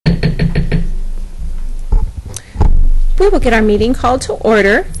We will get our meeting called to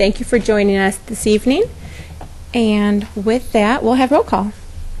order. Thank you for joining us this evening. And with that, we'll have roll call.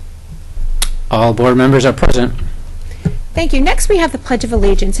 All board members are present. Thank you. Next, we have the Pledge of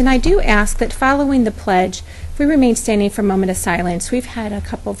Allegiance, and I do ask that following the pledge, we remain standing for a moment of silence. We've had a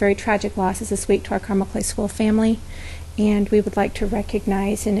couple very tragic losses this week to our Carmel Clay School family, and we would like to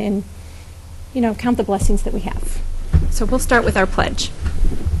recognize and count the blessings that we have. So we'll start with our pledge.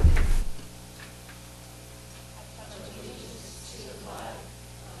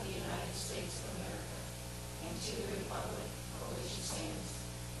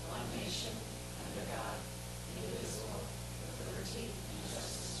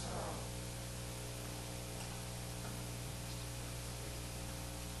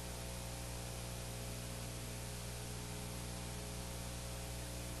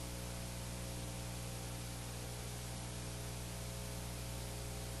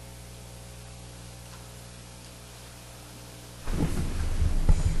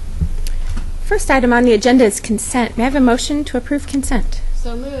 First item on the agenda is consent. May I have a motion to approve consent?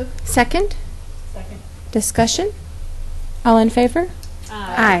 So moved. Second? Second. Discussion? All in favor?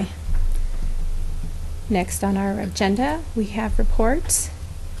 Aye. Aye. Next on our agenda, we have reports.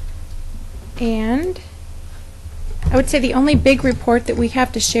 And I would say the only big report that we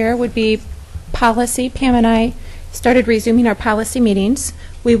have to share would be policy. Pam and I started resuming our policy meetings.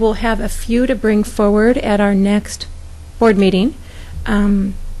 We will have a few to bring forward at our next board meeting.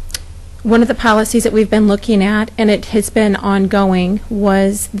 One of the policies that we've been looking at, and it has been ongoing,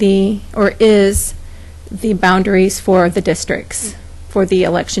 is the boundaries for the districts, for the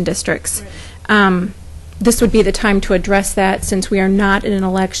election districts. Right. This would be the time to address that, since we are not in an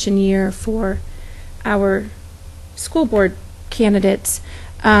election year for our school board candidates,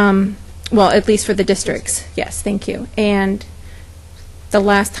 well, at least for the districts. Yes, thank you. And the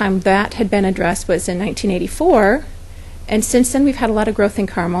last time that had been addressed was in 1984. And since then, we've had a lot of growth in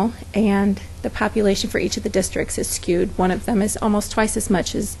Carmel, and the population for each of the districts is skewed. One of them is almost twice as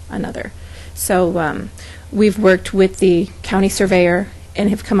much as another. So we've worked with the county surveyor and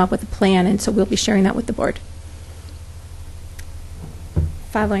have come up with a plan, and so we'll be sharing that with the board.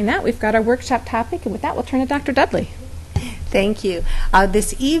 Following that, we've got our workshop topic, and with that, we'll turn to Dr. Dudley. Thank you.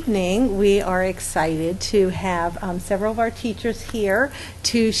 This evening, we are excited to have several of our teachers here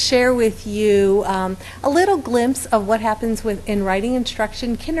to share with you a little glimpse of what happens in writing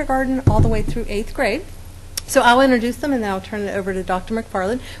instruction, kindergarten all the way through 8th grade. So I'll introduce them, and then I'll turn it over to Dr.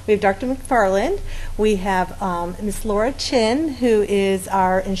 McFarland. We have Dr. McFarland. We have Ms. Laura Chin, who is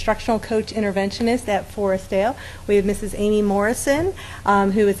our instructional coach interventionist at Forestdale. We have Mrs. Amy Morrison,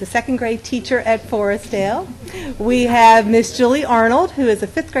 who is a 2nd grade teacher at Forestdale. We have Ms. Julie Arnold, who is a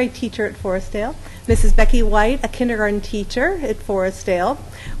 5th grade teacher at Forestdale. Mrs. Becky White, a kindergarten teacher at Forestdale.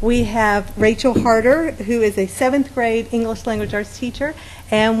 We have Rachel Harder, who is a 7th grade English language arts teacher.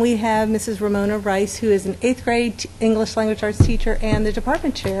 And we have Mrs. Ramona Rice, who is an 8th grade English language arts teacher and the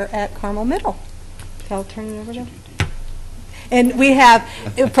department chair at Carmel Middle. So I'll turn it over to them. And we have,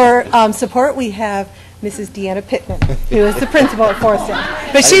 for support, we have Mrs. Deanna Pittman, who is the principal at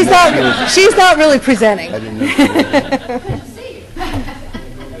Forestdale. But she's not really presenting.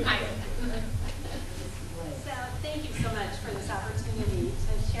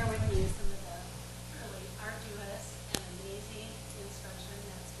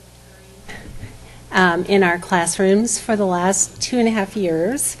 In our classrooms for the last 2.5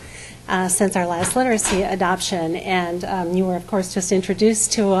 years since our last literacy adoption. And you were, of course, just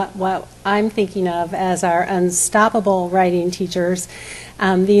introduced to what I'm thinking of as our unstoppable writing teachers.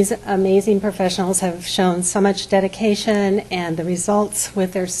 These amazing professionals have shown so much dedication, and the results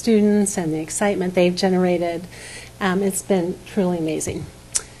with their students and the excitement they've generated, it's been truly amazing.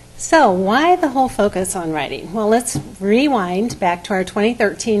 So why the whole focus on writing? Well, let's rewind back to our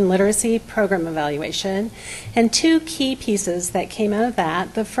 2013 literacy program evaluation, and 2 key pieces that came out of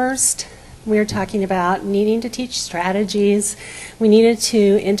that. The first, we were talking about needing to teach strategies. We needed to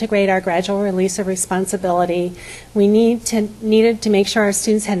integrate our gradual release of responsibility. We needed to make sure our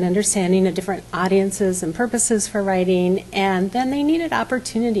students had an understanding of different audiences and purposes for writing, and then they needed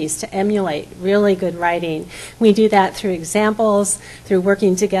opportunities to emulate really good writing. We do that through examples, through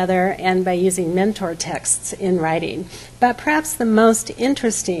working together, and by using mentor texts in writing. But perhaps the most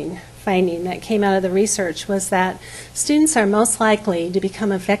interesting finding that came out of the research was that students are most likely to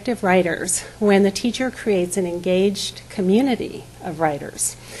become effective writers when the teacher creates an engaged community of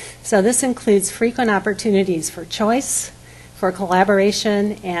writers. So this includes frequent opportunities for choice, for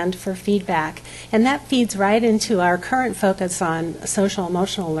collaboration, and for feedback. And that feeds right into our current focus on social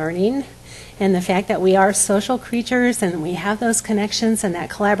emotional learning And the fact that we are social creatures and we have those connections and that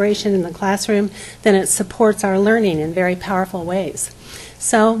collaboration in the classroom, then it supports our learning in very powerful ways.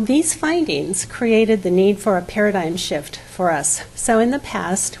 So these findings created the need for a paradigm shift for us. So in the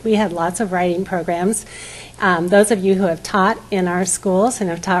past, we had lots of writing programs. Those of you who have taught in our schools and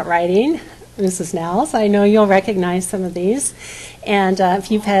have taught writing, Mrs. Nels, I know you'll recognize some of these. And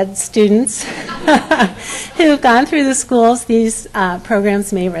if you've had students who've gone through the schools, these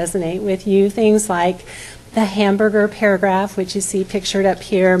programs may resonate with you. Things like the hamburger paragraph, which you see pictured up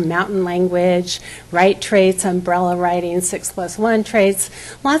here, mountain language, right traits, umbrella writing, 6+1 traits,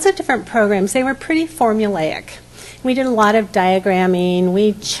 lots of different programs. They were pretty formulaic. We did a lot of diagramming.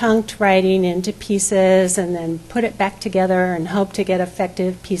 We chunked writing into pieces and then put it back together and hoped to get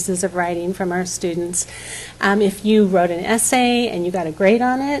effective pieces of writing from our students. If you wrote an essay and you got a grade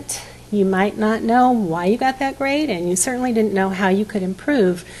on it, you might not know why you got that grade, and you certainly didn't know how you could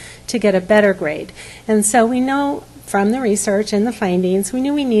improve to get a better grade. And so we know from the research and the findings, we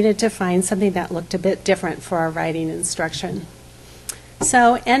knew we needed to find something that looked a bit different for our writing instruction.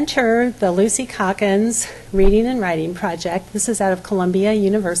 So enter the Lucy Calkins Reading and Writing Project. This is out of Columbia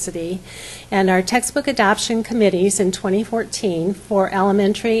University. And our textbook adoption committees in 2014 for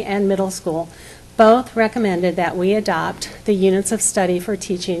elementary and middle school both recommended that we adopt the units of study for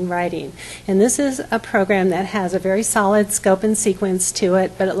teaching writing. And this is a program that has a very solid scope and sequence to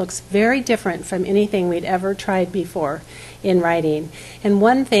it, but it looks very different from anything we'd ever tried before in writing. And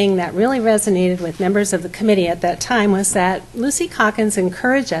one thing that really resonated with members of the committee at that time was that Lucy Calkins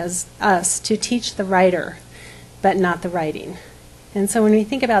encourages us to teach the writer, but not the writing. And so when we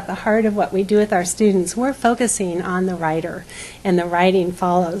think about the heart of what we do with our students, we're focusing on the writer, and the writing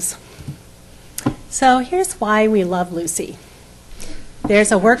follows. So here's why we love Lucy.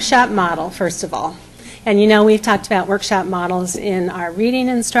 There's a workshop model, first of all. And you know, we've talked about workshop models in our reading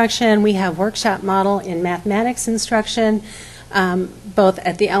instruction. We have workshop model in mathematics instruction, both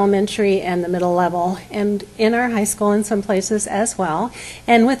at the elementary and the middle level, and in our high school in some places as well.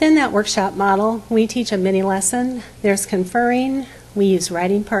 And within that workshop model, we teach a mini lesson. There's conferring. We use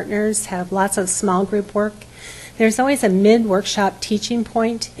writing partners, have lots of small group work. There's always a mid-workshop teaching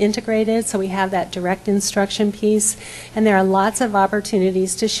point integrated, so we have that direct instruction piece, and there are lots of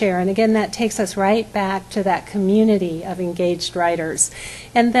opportunities to share. And again, that takes us right back to that community of engaged writers.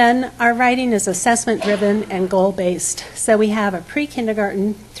 And then our writing is assessment-driven and goal-based. So we have a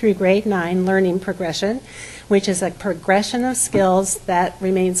pre-kindergarten through grade 9 learning progression, which is a progression of skills that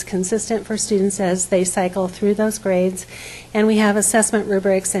remains consistent for students as they cycle through those grades. And we have assessment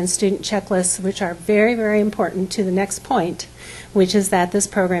rubrics and student checklists, which are very, very important to the next point, which is that this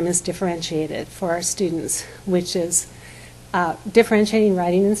program is differentiated for our students, which is differentiating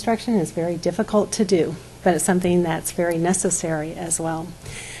writing instruction is very difficult to do, but it's something that's very necessary as well.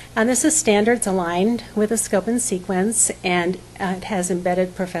 This is standards aligned with a scope and sequence, and it has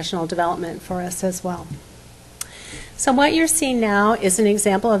embedded professional development for us as well. So what you're seeing now is an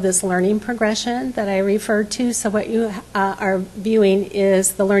example of this learning progression that I referred to. So what you are viewing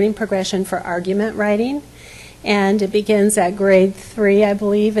is the learning progression for argument writing. And it begins at grade 3, I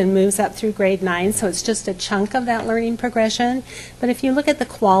believe, and moves up through grade 9. So it's just a chunk of that learning progression. But if you look at the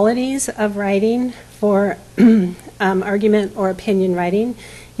qualities of writing for argument or opinion writing,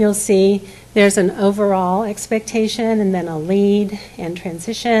 you'll see there's an overall expectation, and then a lead, and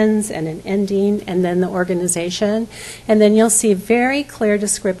transitions, and an ending, and then the organization. And then you'll see very clear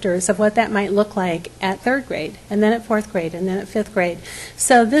descriptors of what that might look like at 3rd grade, and then at 4th grade, and then at 5th grade.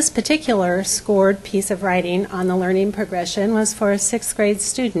 So this particular scored piece of writing on the learning progression was for a 6th grade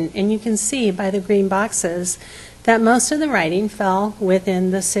student. And you can see by the green boxes that most of the writing fell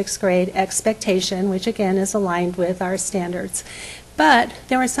within the 6th grade expectation, which again is aligned with our standards. But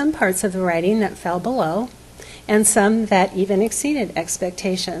there were some parts of the writing that fell below, and some that even exceeded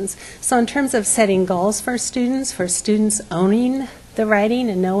expectations. So in terms of setting goals for students owning the writing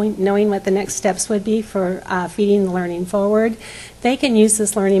and knowing what the next steps would be for feeding the learning forward, they can use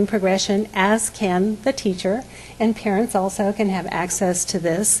this learning progression, as can the teacher, and parents also can have access to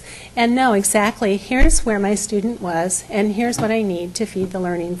this and know exactly, here's where my student was, and here's what I need to feed the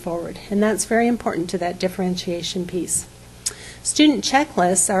learning forward. And that's very important to that differentiation piece. Student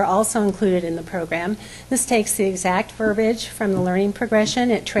checklists are also included in the program. This takes the exact verbiage from the learning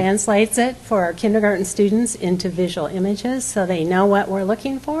progression. It translates it for our kindergarten students into visual images so they know what we're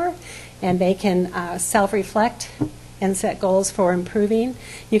looking for, and they can self-reflect and set goals for improving.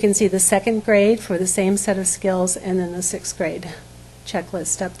 You can see the 2nd grade for the same set of skills, and then the 6th grade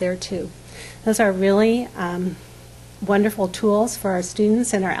checklist up there too. Those are really wonderful tools for our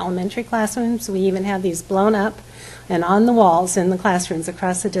students in our elementary classrooms. We even have these blown up and on the walls in the classrooms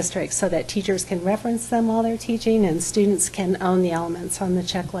across the district so that teachers can reference them while they're teaching and students can own the elements on the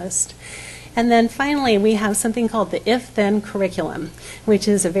checklist. And then finally, we have something called the if-then curriculum, which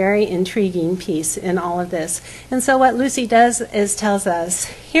is a very intriguing piece in all of this. And so what Lucy does is tells us,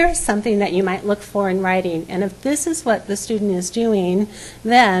 here's something that you might look for in writing, and if this is what the student is doing,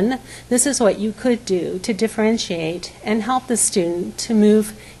 then this is what you could do to differentiate and help the student to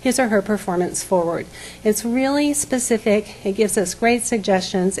move his or her performance forward. It's really specific, it gives us great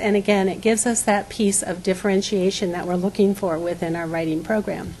suggestions, and again, it gives us that piece of differentiation that we're looking for within our writing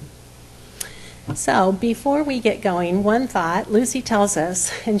program. So before we get going, one thought, Lucy tells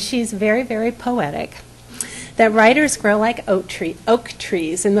us, and she's very, very poetic, that writers grow like oak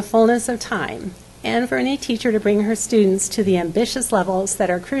trees in the fullness of time. And for any teacher to bring her students to the ambitious levels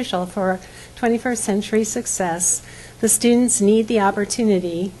that are crucial for 21st century success, the students need the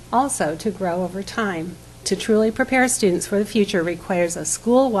opportunity also to grow over time. To truly prepare students for the future requires a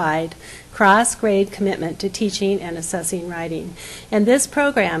school-wide, cross-grade commitment to teaching and assessing writing. And this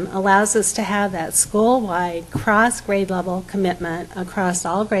program allows us to have that school-wide, cross-grade level commitment across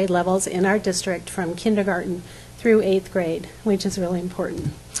all grade levels in our district from kindergarten through 8th grade, which is really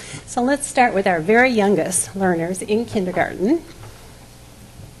important. So let's start with our very youngest learners in kindergarten.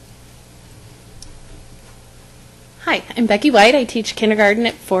 Hi, I'm Becky White. I teach kindergarten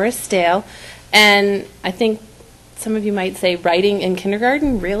at Forestdale. And I think some of you might say, writing in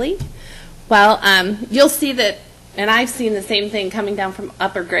kindergarten, really? Well, you'll see that, and I've seen the same thing coming down from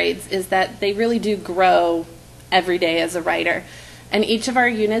upper grades, is that they really do grow every day as a writer. And each of our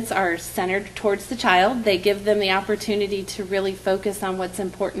units are centered towards the child. They give them the opportunity to really focus on what's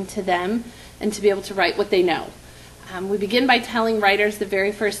important to them and to be able to write what they know. We begin by telling writers the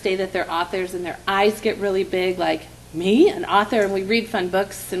very first day that they're authors, and their eyes get really big, like, me, an author, and we read fun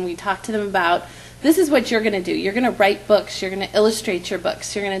books and we talk to them about, this is what you're going to do. You're going to write books. You're going to illustrate your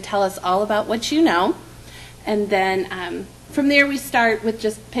books. You're going to tell us all about what you know. And then from there we start with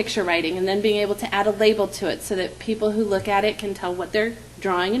just picture writing and then being able to add a label to it so that people who look at it can tell what they're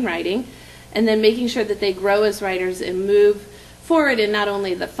drawing and writing. And then making sure that they grow as writers and move forward in not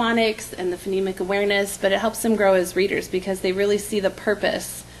only the phonics and the phonemic awareness, but it helps them grow as readers because they really see the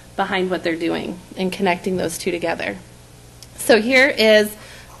purpose behind what they're doing and connecting those two together. So here is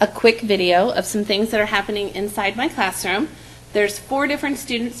a quick video of some things that are happening inside my classroom. There's 4 different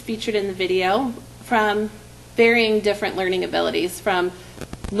students featured in the video from varying different learning abilities, from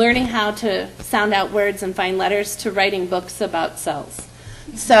learning how to sound out words and find letters to writing books about cells.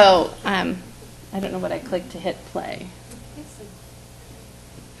 So I don't know what I clicked to hit play.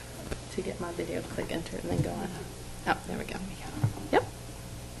 To get my video, click enter and then go on. Oh, there we go. Yep.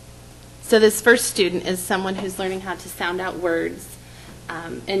 So this first student is someone who's learning how to sound out words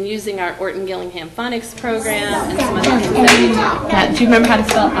and using our Orton-Gillingham phonics program and some other things that we do. Now, do you remember how to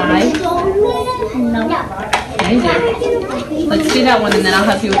spell I? No. I do. Let's do that one and then I'll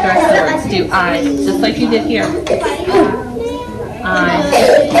help you with the rest of the words. Do I, just like you did here. I.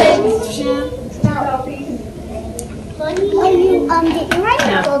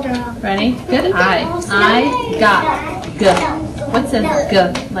 Now, ready? Good. I got. G. What says G,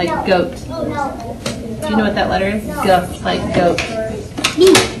 like goat? Do you know what that letter is? G, like goat. G.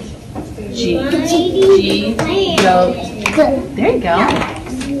 G, goat. There you go.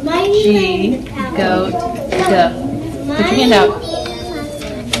 G, goat, G. Put your hand out.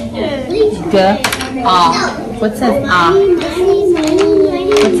 G, ah. What says ah?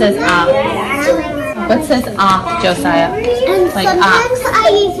 What says ah? What says ah, Josiah? Like ah.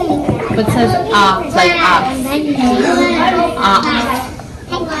 What says ah, like ah?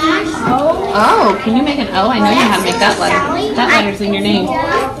 Oh, can you make an O? I know you know how to make that letter. That letter's in your name. I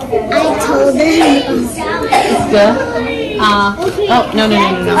told him. G, oh, no.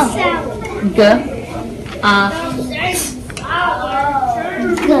 G,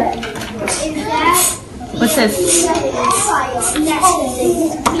 what says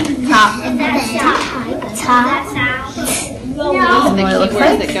top? And then it looks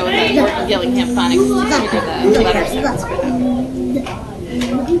like that go with that Orton-Gillingham phonics. The letter sounds for them.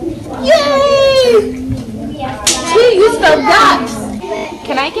 Yay! Gee, you spelled ducks.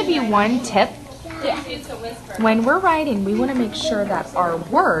 Can I give you one tip? When we're writing, we want to make sure that our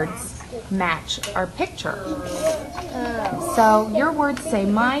words match our picture. So your words say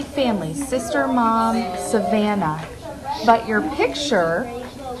my family, sister, mom, Savannah, but your picture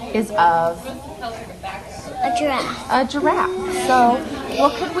is of A giraffe. a giraffe. So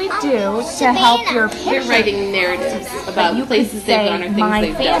what could we do to help your picture? You're writing narratives But about you places could they've say gone or things my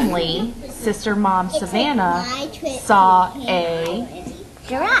they've done. family, sister, mom, Savannah, saw a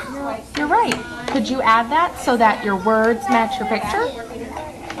giraffe. You're right. Could you add that so that your words match your picture?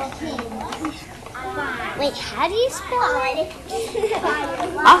 Wait, how do you spell it?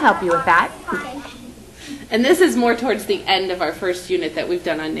 I'll help you with that. And this is more towards the end of our first unit that we've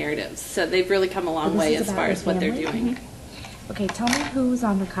done on narratives. So they've really come a long way as far as what they're doing. Okay, tell me who's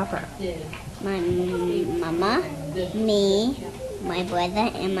on the cover. My mama, me, my brother,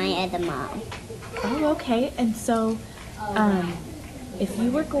 and my other mom. Oh, okay. And so, if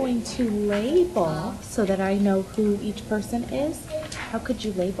you were going to label so that I know who each person is, how could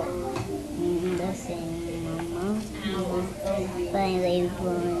you label? The same mama, by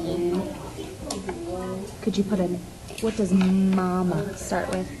labeling. Could you put in, what does mama start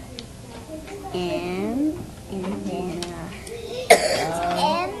with? M, and then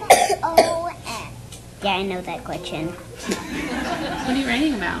M-O-N. Yeah, I know that question. What are you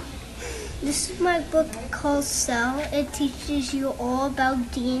writing about? This is my book called Cell. It teaches you all about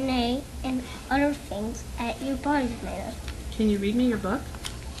DNA and other things that your body's made of. Can you read me your book?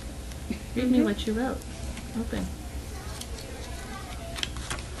 Read me what you wrote. Open.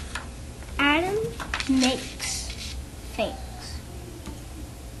 Adam makes things.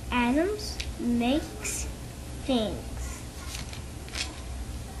 Atoms makes things.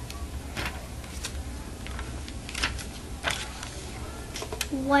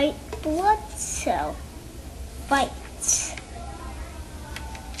 White blood cell fights.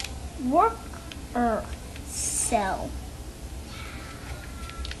 Worker cell.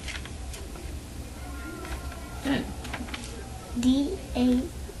 Good.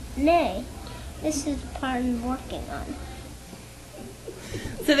 DNA. This is the part I'm working on.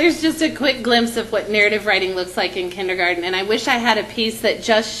 So there's just a quick glimpse of what narrative writing looks like in kindergarten, and I wish I had a piece that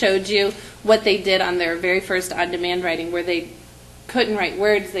just showed you what they did on their very first on-demand writing, where they couldn't write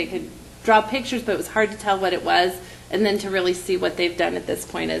words, they could draw pictures, but it was hard to tell what it was, and then to really see what they've done at this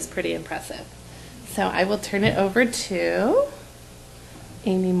point is pretty impressive. So I will turn it over to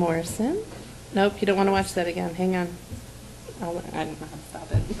Amy Morrison. Nope, you don't want to watch that again. Hang on. I don't know how to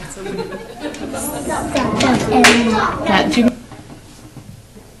stop it.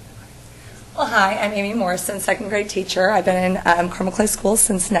 Well, hi, I'm Amy Morrison, second grade teacher. I've been in Carmel Clay Schools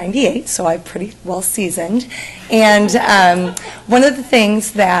since '98, so I'm pretty well seasoned. And one of the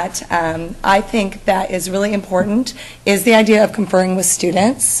things that I think that is really important is the idea of conferring with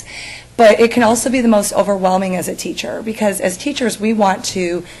students. But it can also be the most overwhelming as a teacher, because as teachers we want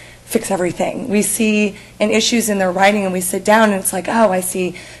to fix everything. We see issues in their writing and we sit down and it's like, oh, I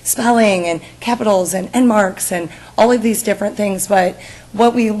see spelling and capitals and end marks and all of these different things. But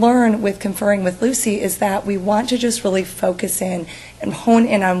what we learn with conferring with Lucy is that we want to just really focus in and hone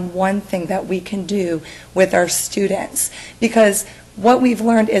in on one thing that we can do with our students. Because what we've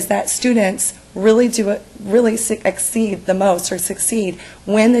learned is that students really exceed the most or succeed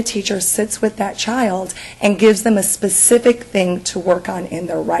when the teacher sits with that child and gives them a specific thing to work on in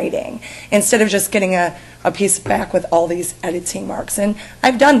their writing, instead of just getting a piece back with all these editing marks. And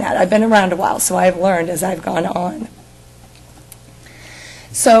I've done that. I've been around a while, so I've learned as I've gone on.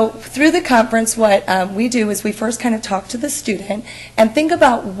 So through the conference, what we do is we first kind of talk to the student and think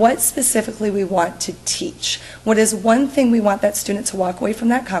about what specifically we want to teach. What is one thing we want that student to walk away from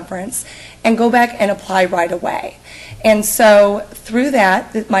that conference and go back and apply right away. And so through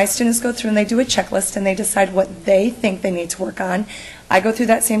that, my students go through and they do a checklist and they decide what they think they need to work on. I go through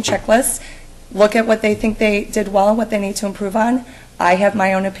that same checklist, look at what they think they did well and what they need to improve on. I have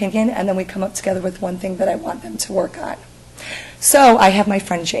my own opinion, and then we come up together with one thing that I want them to work on. So I have my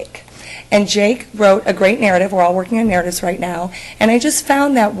friend Jake, and Jake wrote a great narrative. We're all working on narratives right now, and I just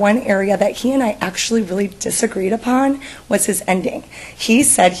found that one area that he and I actually really disagreed upon was his ending. He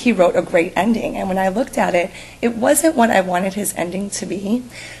said he wrote a great ending, and when I looked at it, it wasn't what I wanted his ending to be.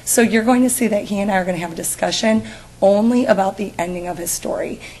 So you're going to see that he and I are going to have a discussion only about the ending of his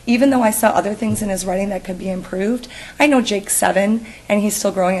story. Even though I saw other things in his writing that could be improved, I know Jake's 7 and he's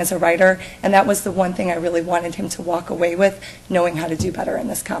still growing as a writer, and that was the one thing I really wanted him to walk away with, knowing how to do better in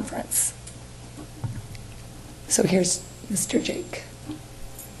this conference. So here's Mr. Jake.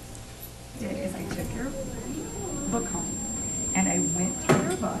 Is I took your book home and I went through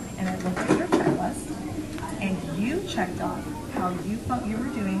your book and I looked at your checklist, and you checked off how you felt you were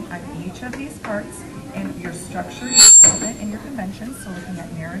doing on each of these parts, and your structure, your development, and your conventions, so looking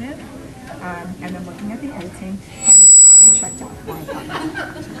at narrative, and then looking at the editing, and I checked off my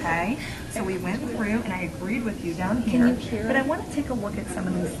part, okay? So we went through, and I agreed with you down here, but I want to take a look at some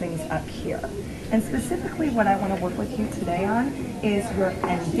of these things up here. And specifically what I want to work with you today on is your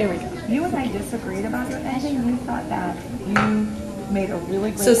ending. Here we go. You and I disagreed about your ending. You thought that you made a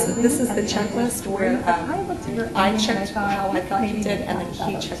really great ending. This is the checklist where I checked how I thought he did, and then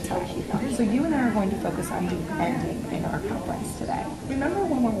he checked how he thought. So you and I are going to focus on the ending in our conference today. Remember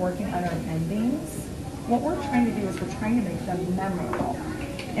when we're working on our endings, what we're trying to do is we're trying to make them memorable.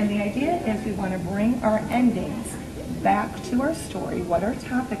 And the idea is we want to bring our endings back to our story, what our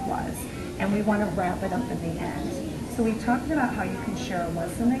topic was, and we want to wrap it up in the end. So we talked about how you can share a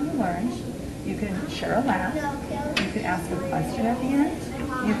lesson that you learned, you can share a laugh, you could ask a question at the end,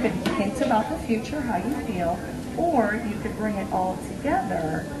 you could hint about the future, how you feel, or you could bring it all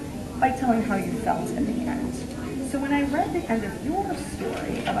together by telling how you felt in the end. So when I read the end of your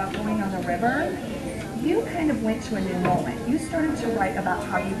story about going on the river, you kind of went to a new moment. You started to write about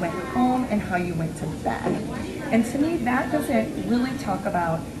how you went home and how you went to bed. And to me, that doesn't really talk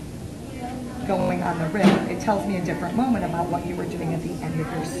about going on the river. It tells me a different moment about what you were doing at the end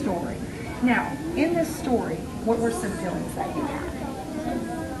of your story. Now, in this story, what were some feelings that you had?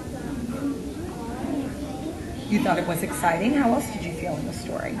 You thought it was exciting. How else did you feel in the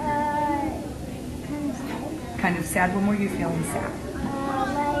story? Kind of sad. Kind of sad. When were you feeling sad?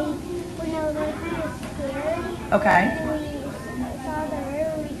 Like, when I was kind of scared. Okay. We saw the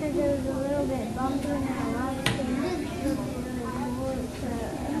river because it was a little bit bumpy and had a lot of sand.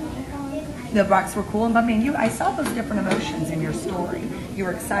 The rocks were cool and bumpy, and I saw those different emotions in your story. You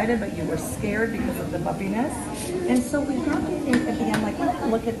were excited, but you were scared because of the bumpiness. And so we got to think at the end, like, let's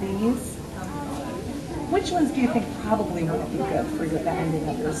look at these. Which ones do you think probably wouldn't be good for you at the ending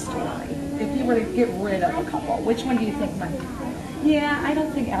of your story? If you were to get rid of a couple, which one do you think might? Yeah, I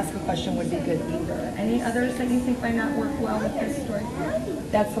don't think ask a question would be good either. Any others that you think might not work well with this story?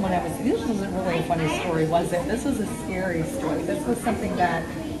 That's the one I was. This wasn't really a funny story, was it? This was a scary story. This was something that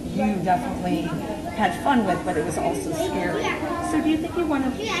you definitely had fun with, but it was also scary. So do you think you want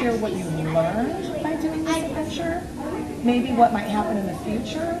to share what you learned by doing this adventure? Maybe what might happen in the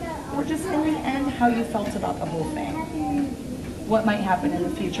future? Or just in the end, how you felt about the whole thing? What might happen in the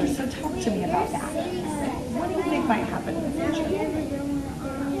future? So talk to me about that. What do you think might happen in the future?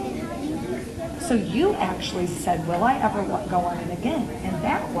 So you actually said, will I ever go on it again? And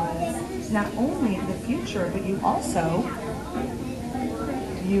that was not only in the future, but you also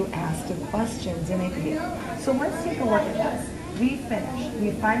asked the questions in it you. So let's take a look at this. We finished.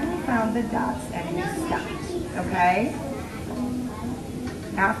 We finally found the dots and we stopped. Okay?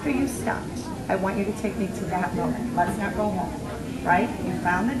 After you stopped, I want you to take me to that moment. Let's not go home. Right? You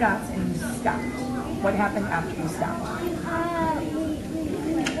found the dots and you stopped. What happened after you stopped? We stopped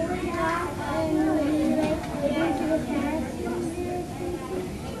and we went to the past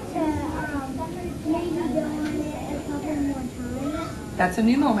to maybe go on it a couple more times. That's a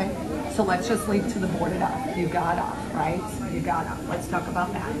new moment. So let's just leave to the board it up. You got off, right? You got off. Let's talk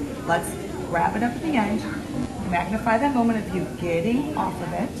about that. Let's wrap it up at the end. Magnify that moment of you getting off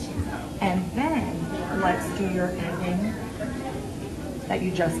of it. And then let's do your ending that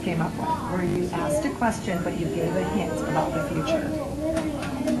you just came up with, where you asked a question, but you gave a hint about the future.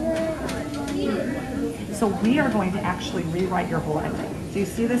 So we are going to actually rewrite your whole ending. Do you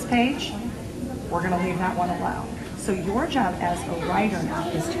see this page? We're going to leave that one alone. So your job as a writer now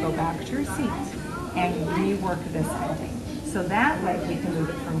is to go back to your seat and rework this ending. So that way we can move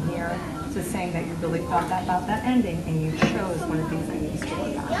it from here to saying that you really thought about that ending and you chose one of these endings to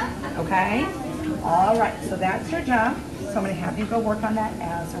work on. Okay? All right, so that's your job. So I'm going to have you go work on that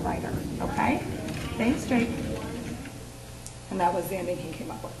as a writer. Okay? Thanks, Jake. And that was the ending he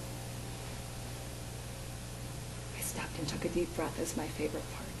came up with. I stopped and took a deep breath. Is my favorite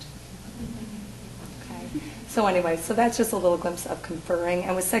part. Okay. So anyway, so that's just a little glimpse of conferring.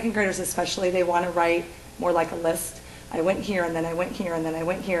 And with second graders especially, they want to write more like a list. I went here, and then I went here, and then I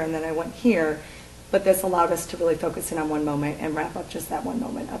went here, and then I went here. But this allowed us to really focus in on one moment and wrap up just that one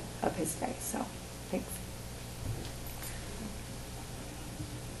moment of his day. So thanks.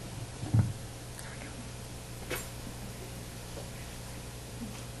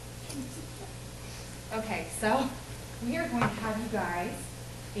 Okay, so we are going to have you guys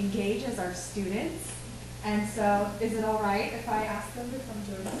engage as our students. And so, is it all right if I ask them to come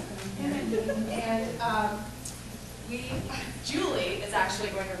join us? And Julie is actually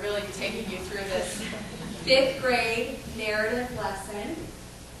going to really be taking you through this 5th grade narrative lesson.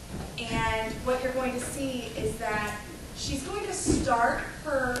 And what you're going to see is that she's going to start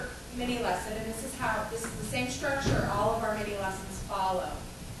her mini lesson, and this is the same structure all of our mini lessons follow.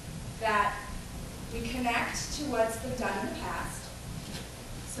 That we connect to what's been done in the past,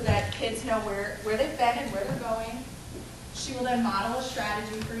 so that kids know where they've been and where they're going. She will then model a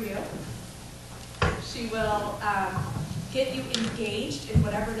strategy for you. She will get you engaged in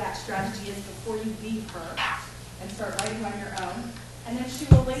whatever that strategy is before you leave her. and start writing on your own. And then she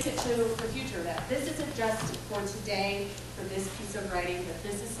will link it to the future, that this isn't just for today, for this piece of writing, but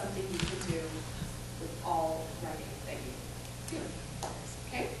this is something you can do with all writing that you do.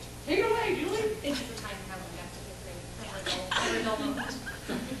 Okay? Take it away, Julie. Thank you for time traveling back to the grade. Moment.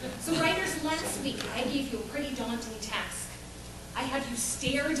 So writers, last week I gave you a pretty daunting task. I had you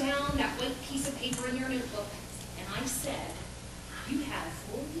stare down that white piece of paper in your notebook, and I said, you have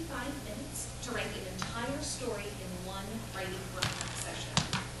 45 minutes to write an entire story in one writing workshop session.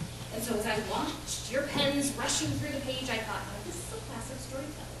 And so as I watched your pens rushing through the page, I thought, oh, this is a class of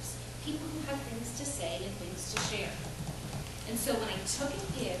storytellers, people who have things to say and things to share. And so when I took it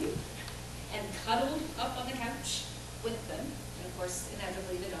in and cuddled up on the couch with them, and of course,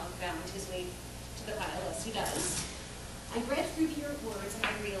 inevitably the dog found his way to the pile, as he does, I read through your words and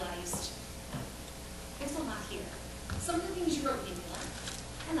I realized there's a lot here. Some of the things you wrote made me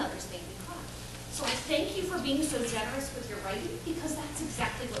laugh, and others made me cry. So I thank you for being so generous with your writing, because that's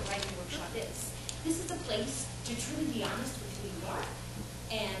exactly what Writing Workshop is. This is a place to truly be honest with who you are,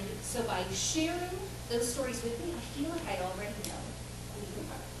 and so by sharing those stories with me, I feel like I already know who you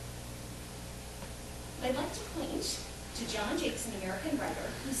are. But I'd like to point to John Jakes, an American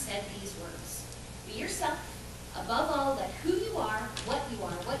writer, who said these words: be yourself. Above all, let who you are, what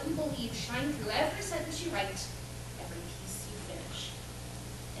you believe, shine through every sentence you write, every piece you finish.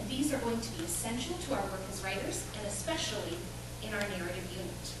 And these are going to be essential to our work as writers, and especially in our narrative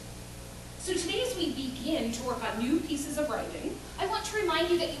unit. So today, as we begin to work on new pieces of writing, I want to remind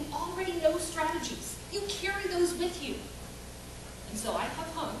you that you already know strategies. You carry those with you. And so I have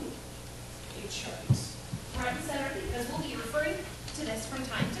hung a chart front and center, because we'll be referring to this from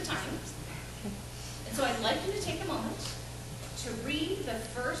time to time. And so I'd like you to take a moment to read the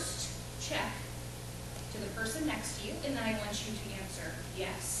first check to the person next to you, and then I want you to answer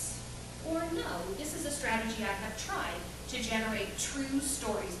yes or no. This is a strategy I have tried to generate true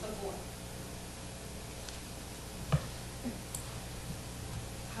stories before.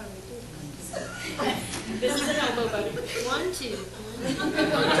 How do we do this? This is an elbow buddy. 1, 2.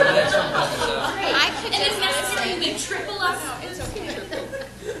 And if necessary, you can triple up. No, it's okay.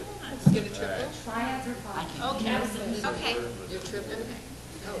 Get a triple? Triads are fine. Okay. Okay. You're tripling?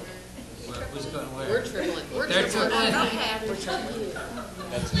 Oh. Who's going where? We're tripling. We're They're tripling. tripling. Okay. We're tripling.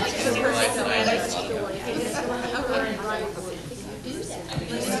 Is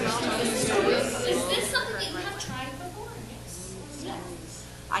this something that you have tried before? Yes.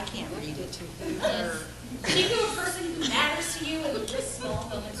 I can't read it. Think of a person who matters to you and with just small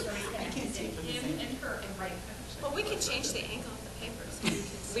moments where you can connect him and her and write. Well, we could change the angle of the paper.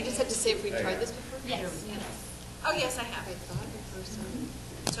 So we just have to say if we tried this before? Yes. Oh, yes, I have. I thought the first time.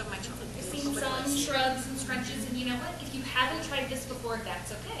 So my children. I've seen some shrugs and scrunches, and you know what? If you haven't tried this before,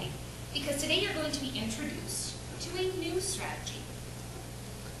 that's okay. Because today you're going to be introduced to a new strategy.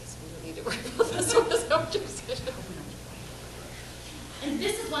 I guess we don't need to worry about this one. Is that what you're saying? And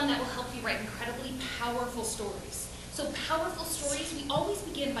this is one that will help you write incredibly powerful stories. So powerful stories, we always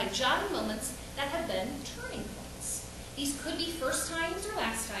begin by jotting moments that have been turning points. These could be first times or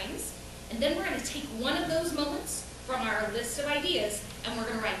last times, and then we're going to take one of those moments from our list of ideas, and we're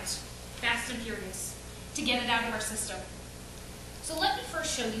going to write fast and furious to get it out of our system. So let me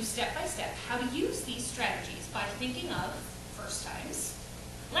first show you step by step how to use these strategies by thinking of first times,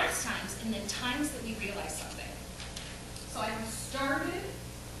 last times, and then times that we realize something. So I have started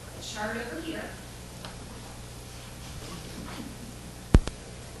a chart over here.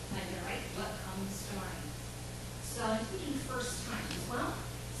 I'm going to write what comes to mind. So I'm thinking first times. Well,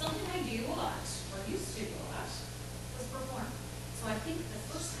 something I do a lot, or used to do a lot, was perform. So I think the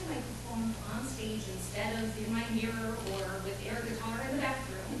first time I performed on stage instead of in my mirror or with air guitar in the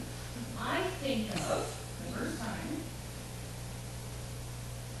bathroom, I think of the first time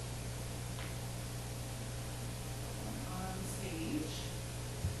on stage.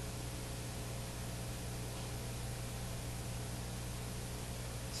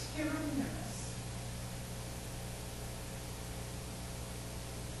 Terribly nervous.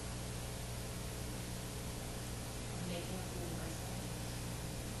 I'm making a fool of myself.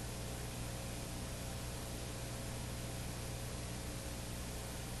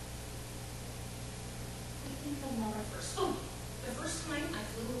 I think of Laura first. Oh, the first time I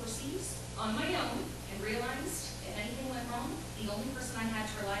flew overseas on my own and realized if anything went wrong, the only person I had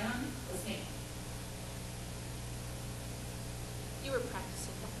to rely on was me. You were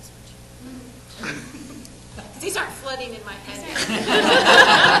practicing this, weren't you? These aren't flooding in my head.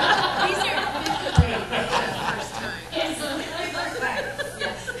 These are fifth grade first time.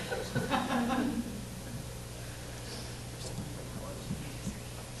 Yes.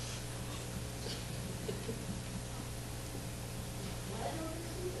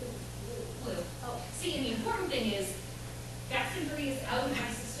 important thing is that symphony is out of my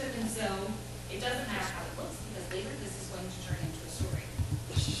system, and so it doesn't matter how it looks, because later this is going to turn into a story.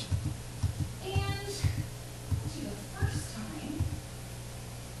 And to the first time,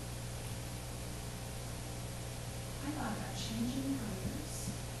 I thought about changing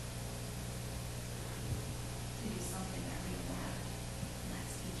careers to do something that really mattered, and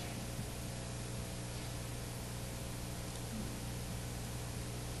that's teaching.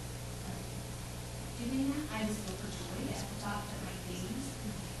 Doing that, I was overjoyed at the thought that my days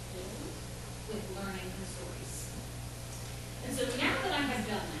could be filled with learning her stories. And so now that I have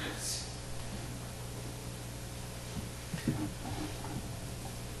done that,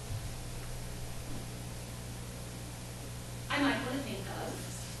 I might want to think of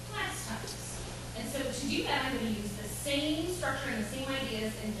class times. And so to do that, I'm going to use the same structure and the same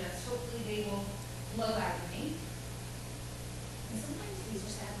ideas, and just hopefully they will flow out of me. And sometimes these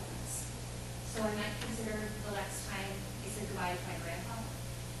are sad moments. So I might consider the last time I said goodbye to my grandfather.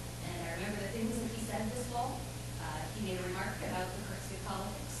 And I remember the things that he said this fall. He made a remark about the currency of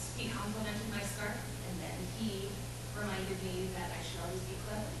politics. He complimented my scarf, and then he reminded me that I should always be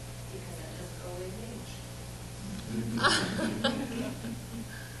clever, because that doesn't go away with age.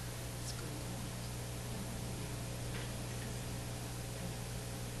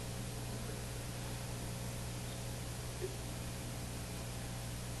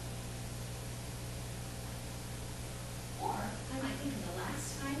 Or I might think of the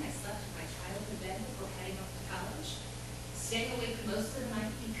last time I slept in my childhood bed before heading off to college, staying awake most of the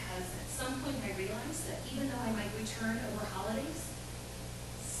night because at some point I realized that even though I might return over holidays,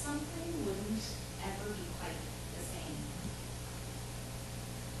 something wouldn't ever be quite the same.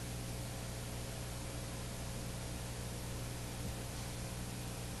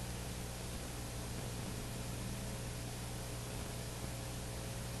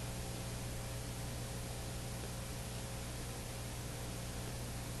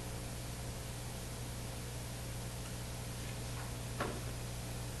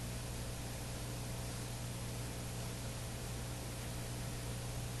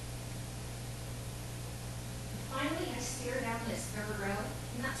 Finally, I stare down this third row,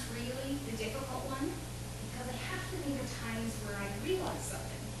 and that's really the difficult one, because I have to think of times where I realize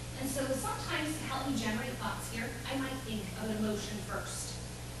something. And so sometimes to help me generate thoughts here, I might think of an emotion first.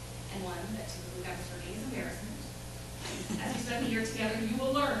 And one that typically comes for me is embarrassment. As we spend the year together, you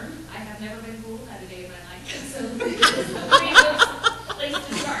will learn I have never been fooled at a day of my life. And so this is a pretty good place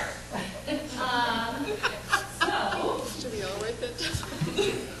to start. Should we all write that down?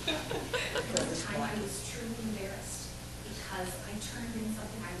 There was a time I was truly embarrassed because I turned in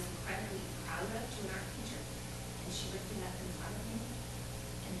something I was incredibly proud of to an art teacher, and she ripped it up in front of me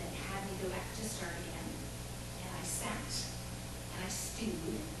and then had me go back to start again. And I sat and I stewed,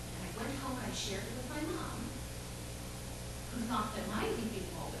 and I went home and I shared it with my mom, who thought that my leaping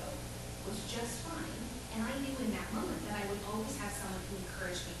Waldo was just fine, and I knew in that moment that I would always have someone who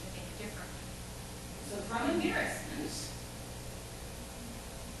encouraged me to think differently. So from embarrassment,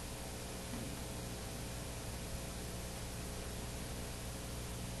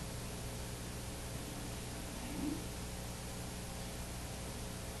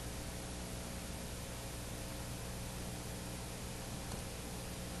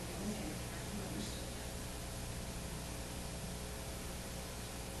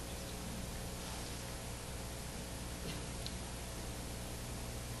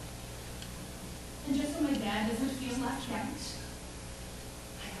 and just so my dad doesn't feel left out,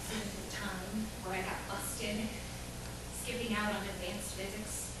 I also had a time where I got busted skipping out on advanced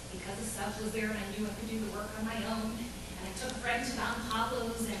physics because the stuff was there and I knew I could do the work on my own. And I took a friend to Don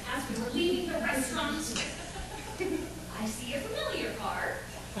Pablo's, and as we were leaving the restaurant, I see a familiar car.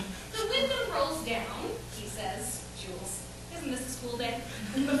 The window rolls down. He says, "Jules, isn't this a school day?"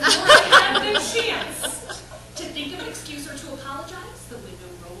 Before I had the chance to think of an excuse or to apologize, the window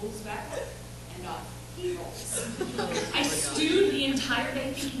rolls back and off he rolls. I stewed the entire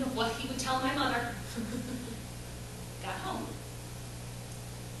day thinking of what he would tell my mother. Got home.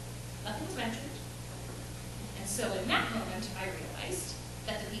 Nothing was mentioned. And so in that moment, I realized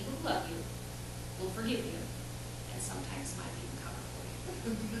that the people who love you will forgive you, and sometimes might even cover for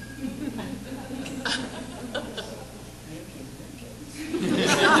you.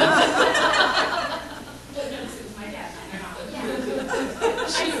 But notice it was my dad, not my mom. I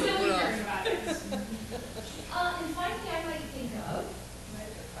still cared about it. And finally, I might think of,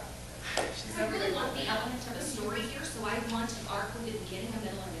 because I really want the element of a story here, so I want an arc with a beginning, a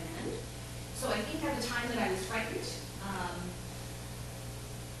middle, and an end. So I think at the time that I was frightened,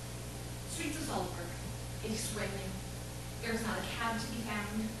 streets of Salzburg, it is raining, there's not a cab to be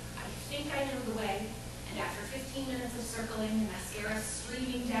found, I think I know the way, And after 15 minutes of circling and mascara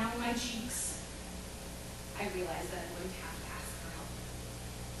streaming down my cheeks, I realized that I'm going to have to ask for help.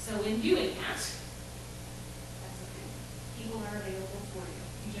 So in doing that, that's okay. People are available for you.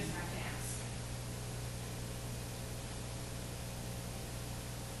 You just have to ask.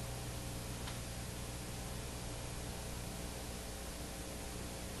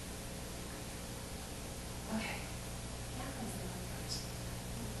 Okay. Now comes the hard part.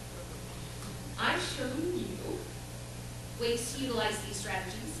 I've shown you ways to utilize these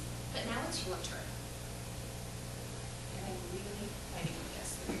strategies, but now it's your turn. And I'm really fighting with this.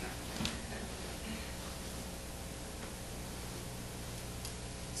 There we go.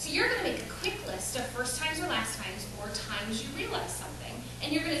 So you're going to make a quick list of first times or last times or times you realize something,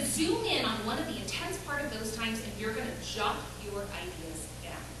 and you're going to zoom in on one of the intense part of those times, and you're going to jot your ideas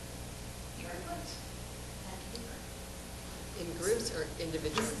down. You're going to put that paper. In groups or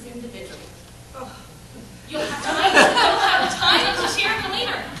individually? This is individual. You'll have time to share them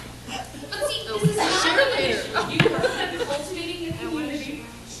later. But see, this is not share later. You are cultivating the community.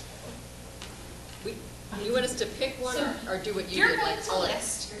 You want us to pick one So or do what you you're did? going like to all of it?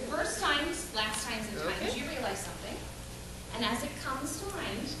 list first times, last times, and times Okay. you realize something. And as it comes to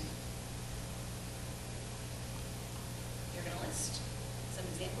mind, you're going to list some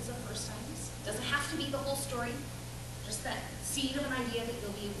examples of first times. Doesn't have to be the whole story, just that seed of an idea that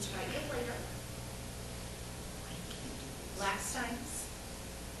you'll be able to write with later. Last times,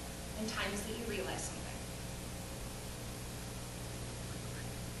 and times that you realize something.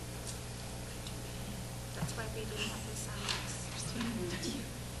 That's why we didn't have the signs.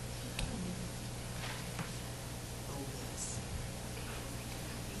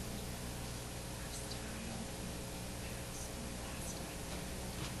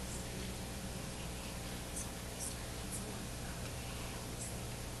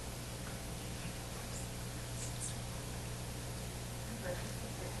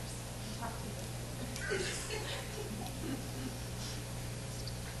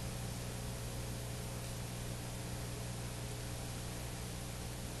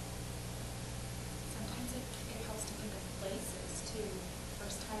 Sometimes it helps to think of places too.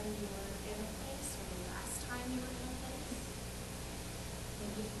 First time you were in a place or the last time you were in a place.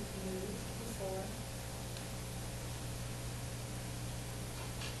 Maybe if you've moved before.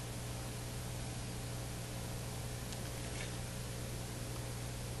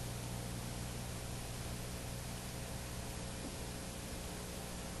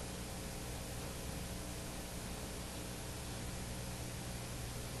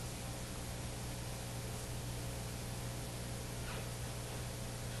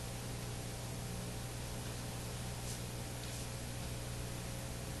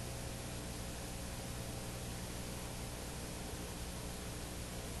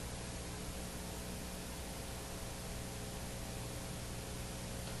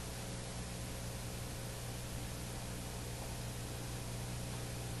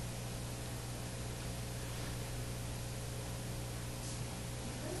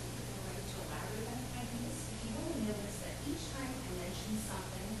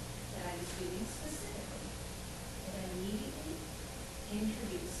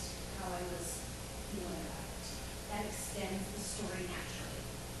 Introduced how I was feeling about it. That extends the story naturally.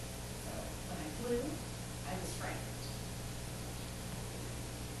 So when I flew, I was frightened.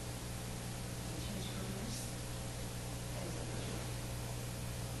 I changed careers. I was overjoyed.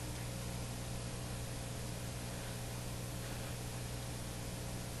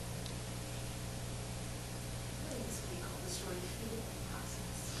 Really, this would be called the story feeling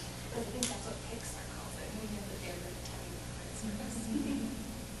process. But I think that's what Pixar calls it. We have the favorite Italian service.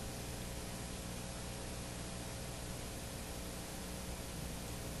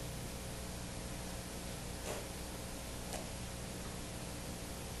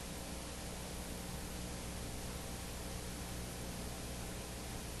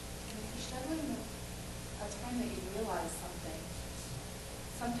 And if you're struggling with a time that you realize something,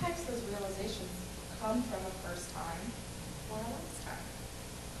 sometimes those realizations come from a first time or a last time.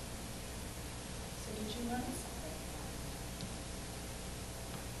 So did you learn something?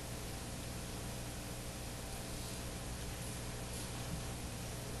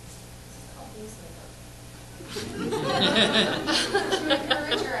 This is called loose to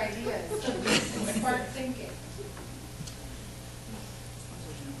encourage your ideas and spark thinking.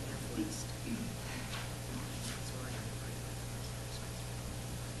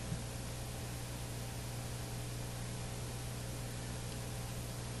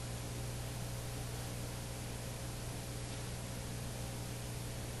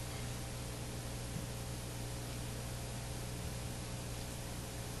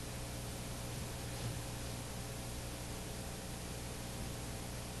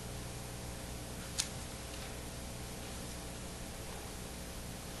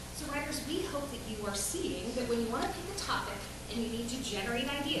 hope that you are seeing that when you want to pick a topic and you need to generate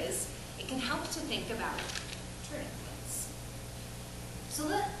ideas, it can help to think about turning points. So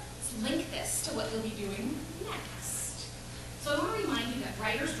let's link this to what you'll be doing next. So I want to remind you that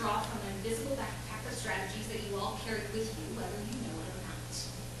writers draw from an invisible backpack of strategies that you all carry with you, whether you know it or not.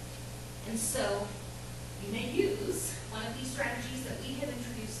 And so you may use one of these strategies that we have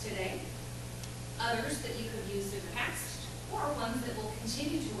introduced today, others that you could have used in the past, or ones that we'll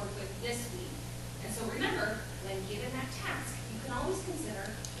continue to work with this week. And so remember, when given that task, you can always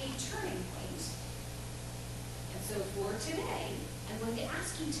consider a turning point. And so for today, I'm going to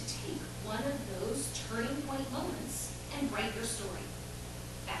ask you to take one of those turning point moments and write your story,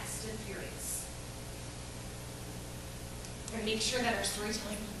 fast and furious. We're going to make sure that our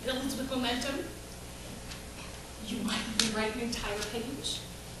storytelling builds with momentum. You might even write an entire page.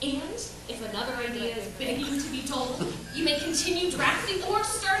 And if another idea is begging to be told, you may continue drafting or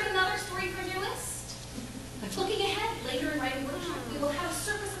start another story from your list. Looking ahead, later in writing workshop, we will have a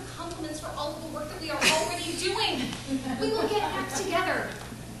surface of compliments for all of the work that we are already doing. We will get back together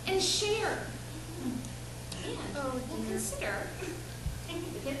and share. And we'll consider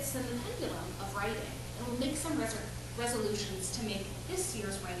taking the hits and the pendulum of writing, and we'll make some resolutions to make this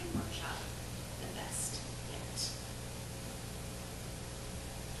year's writing workshop the best yet.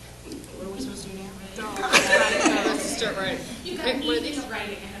 What are we supposed to do now? Let's start writing. You got an evening of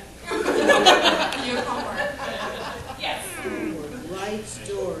writing. You have homework. Yes. Right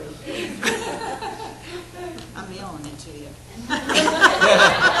story. I'm mailing it to you.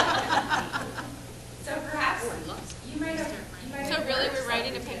 So perhaps you might have. So really, we're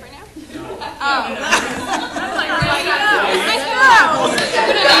writing a paper now? Oh.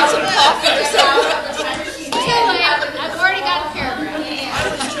 I've already got a paragraph. I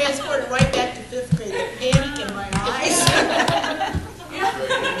was transported right back to 5th grade, the panic in my eyes.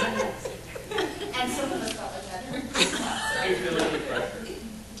 And some of us felt like that.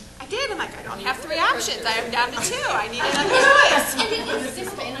 I did. I'm like, I don't have 3 options. I am down to 2. I need another choice. And it's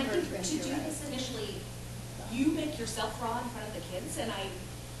simple. And I think to do this initially, you make yourself raw in front of the kids, and I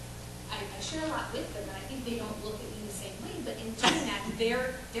share a lot with them, and I think they don't look at me the same way, but in doing that,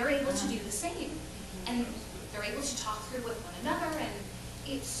 they're able to do the same. And they're able to talk through with one another, and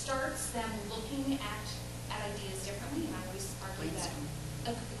it starts them looking at ideas differently, and I always argue that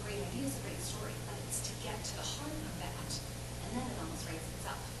a great idea is a great story, but it's to get to the heart of that, and then it almost writes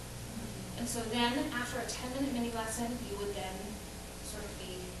itself. And so then, after a 10-minute mini lesson, you would then sort of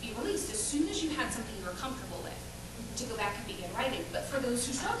be released as soon as you had something you were comfortable with to go back and begin writing. But for those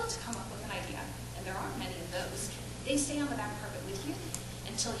who struggle to come up with an idea, and there aren't many of those, they stay on the back carpet with you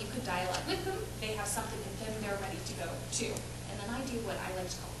until you could dialogue with them. They have something and then they're ready to go too. And then I do what I like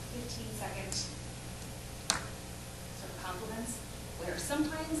to call 15-second sort of compliments, where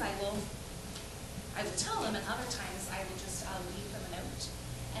sometimes I will tell them, and other times I will just leave them a note,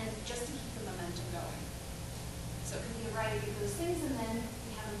 and just to keep the momentum going. So it could be a variety of those things, and then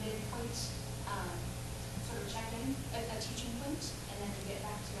we have a midpoint sort of check-in, a teaching point, and then we get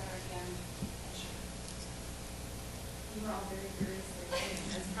back together again and share. You were all very curious.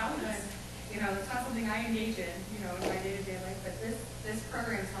 It's probably been, it's not something I engage in, in my day-to-day life, but this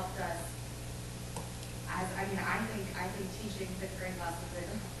program's helped us. I think teaching 5th grade lessons,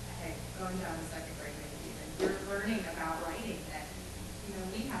 hey, going down to 2nd grade maybe even, you're learning about writing that,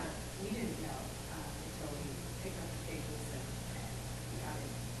 we didn't know until we picked up the pages and we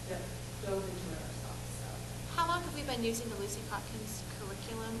dove into it ourselves. So. How long have we been using the Lucy Hawkins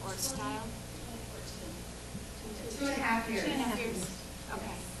curriculum or style? 2.5 years. 2.5 years.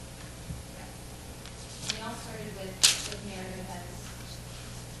 Okay. We all started with narrative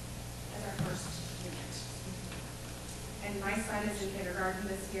as our first unit. And my son is in kindergarten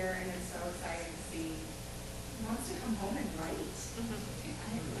this year, and it's so exciting to see. He wants to come home and write.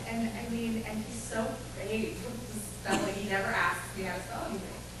 And he's so brave with the spelling. He never asks me how to spell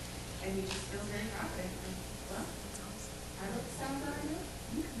anything. And he just feels very confident. Well, I wrote the sound that I know.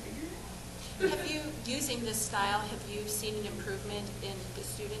 You can figure it out. Have you, using this style, have you seen an improvement in the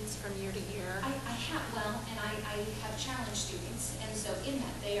students from year to year? I have, and I have challenged students, and so in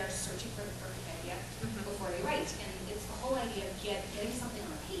that they are searching for the perfect idea before they write, and it's the whole idea of getting something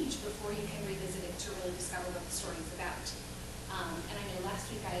on a page before you can revisit it to really discover what the story is about. And I know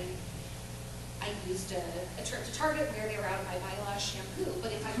last week I used a trip to Target where they were out of my Biolage shampoo,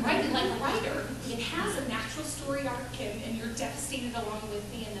 but if I write it like a writer, it has a natural story arc, and you're devastated along with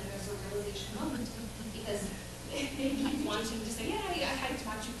me, and then there's a realization moment, because they keep wanting to say, yeah, I hiked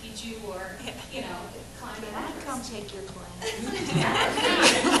Machu Picchu, or, climb an Everest. Come take your class.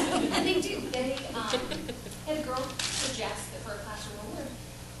 And they do. They had a girl suggest that for a classroom award,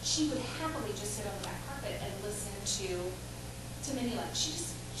 she would happily just sit on the back carpet and listen to mini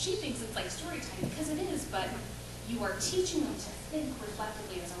lectures. She thinks it's like story time, because it is, but you are teaching them to think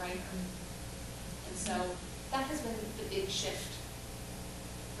reflectively as a writer. And so that has been the big shift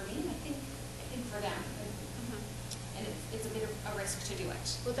for me, and I think for them. And it's a bit of a risk to do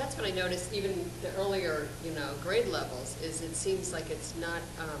it. Well, that's what I noticed, even the earlier, grade levels, is it seems like it's not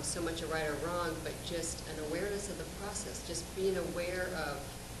so much a right or wrong, but just an awareness of the process, just being aware of,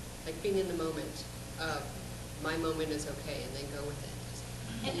 like being in the moment of, my moment is okay, and then go with it.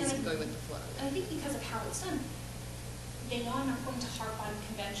 Just going with the flow. And I think because of how it's done, they know I'm not going to harp on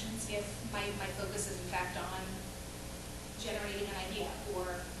conventions if my focus is in fact on generating an idea or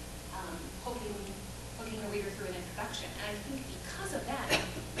hooking a reader through an introduction. And I think because of that,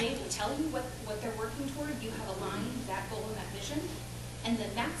 they will tell you what they're working toward. You have aligned that goal and that vision. And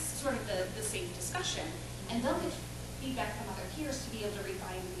then that's sort of the safe discussion. And they'll get feedback from other peers to be able to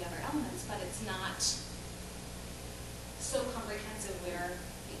refine the other elements, but it's not so comprehensive where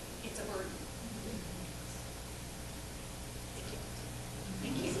it's a burden.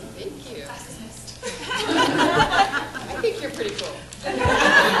 Thank you. Thank you. Class dismissed. I think you're pretty cool. I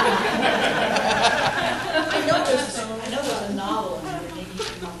know there's a novel in there. Maybe you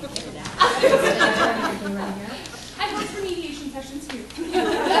should not get it out. I have remediation sessions too.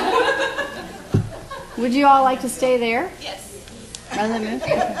 Would you all like to stay there? Yes. Rather than move?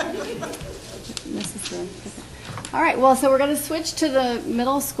 This is the. All right, well, so we're going to switch to the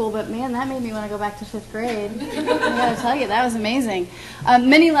middle school, but man, that made me want to go back to 5th grade. I got to tell you, that was amazing.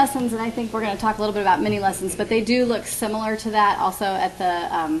 Mini lessons, and I think we're going to talk a little bit about mini lessons, but they do look similar to that also at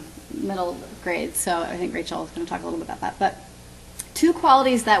the middle grade, so I think Rachel is going to talk a little bit about that. But two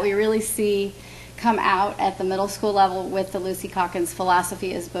qualities that we really see come out at the middle school level with the Lucy Calkins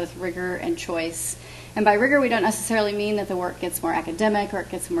philosophy is both rigor and choice. And by rigor, we don't necessarily mean that the work gets more academic or it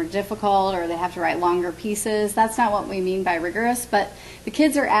gets more difficult or they have to write longer pieces. That's not what we mean by rigorous, but the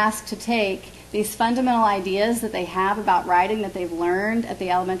kids are asked to take these fundamental ideas that they have about writing that they've learned at the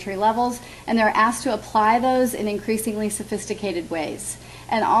elementary levels, and they're asked to apply those in increasingly sophisticated ways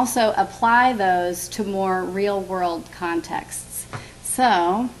and also apply those to more real-world contexts.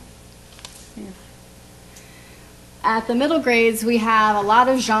 So, at the middle grades, we have a lot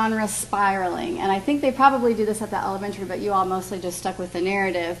of genre spiraling, and I think they probably do this at the elementary, but you all mostly just stuck with the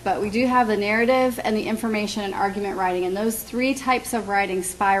narrative. But we do have the narrative and the information and argument writing, and those three types of writing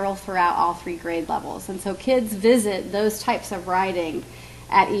spiral throughout all 3 grade levels. And so kids visit those types of writing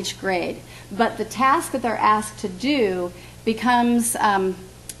at each grade. But the task that they're asked to do becomes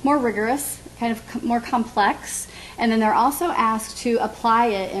more rigorous, kind of more complex, and then they're also asked to apply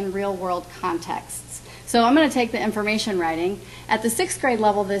it in real-world contexts. So I'm going to take the information writing. At the 6th grade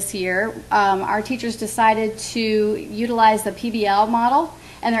level this year, our teachers decided to utilize the PBL model,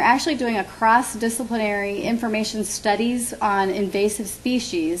 and they're actually doing a cross-disciplinary information studies on invasive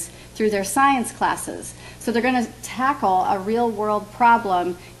species through their science classes. So they're going to tackle a real-world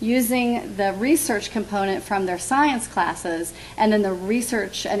problem using the research component from their science classes and then the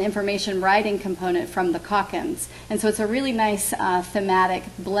research and information writing component from the Calkins. And so it's a really nice thematic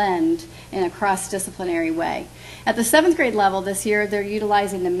blend in a cross-disciplinary way. At the 7th grade level this year, they're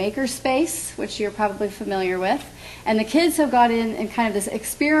utilizing the makerspace, which you're probably familiar with. And the kids have got in kind of this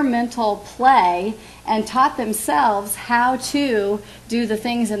experimental play and taught themselves how to do the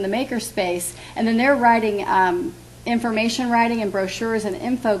things in the makerspace. And then they're writing information writing and brochures and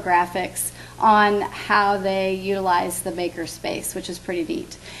infographics on how they utilize the makerspace, which is pretty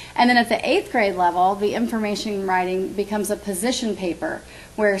neat. And then at the 8th grade level, the information writing becomes a position paper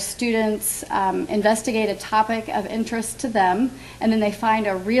where students investigate a topic of interest to them, and then they find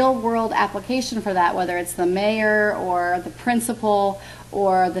a real-world application for that, whether it's the mayor or the principal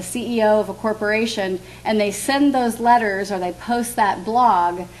or the CEO of a corporation, and they send those letters or they post that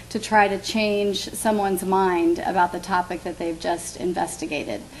blog to try to change someone's mind about the topic that they've just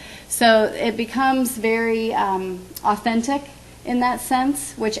investigated. So it becomes very authentic in that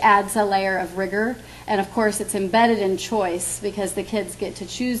sense, which adds a layer of rigor. And of course, it's embedded in choice because the kids get to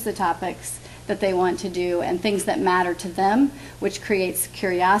choose the topics that they want to do and things that matter to them, which creates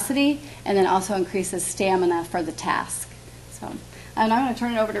curiosity and then also increases stamina for the task. So, and I'm going to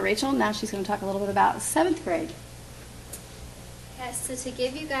turn it over to Rachel. Now she's going to talk a little bit about 7th grade. Yes, so to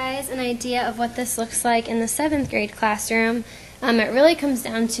give you guys an idea of what this looks like in the 7th grade classroom, it really comes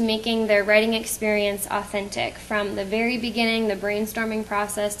down to making their writing experience authentic from the very beginning, the brainstorming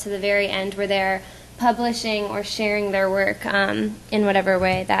process, to the very end where they're publishing or sharing their work in whatever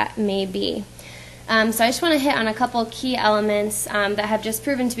way that may be. So I just want to hit on a couple key elements that have just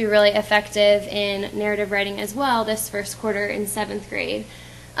proven to be really effective in narrative writing as well this first quarter in 7th grade.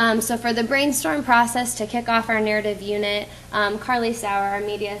 So for the brainstorm process to kick off our narrative unit, Carly Sauer, our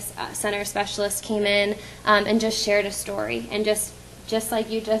media center specialist, came in and just shared a story, and just like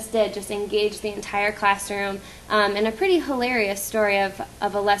you just did, just engaged the entire classroom in a pretty hilarious story of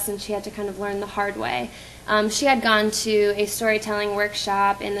a lesson she had to kind of learn the hard way. She had gone to a storytelling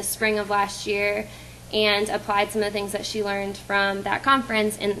workshop in the spring of last year and applied some of the things that she learned from that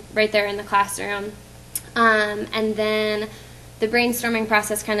conference right there in the classroom. And then the brainstorming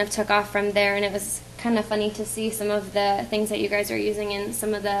process kind of took off from there, and it was kind of funny to see some of the things that you guys are using in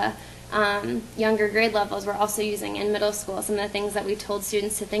some of the younger grade levels we're also using in middle school. Some of the things that we told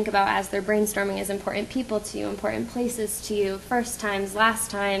students to think about as they're brainstorming is important people to you, important places to you, first times,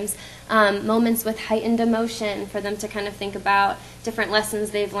 last times, moments with heightened emotion for them to kind of think about different lessons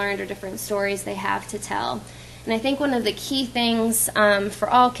they've learned or different stories they have to tell. And I think one of the key things for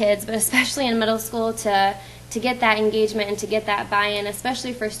all kids, but especially in middle school, to get that engagement and to get that buy-in,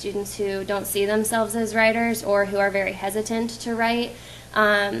 especially for students who don't see themselves as writers or who are very hesitant to write,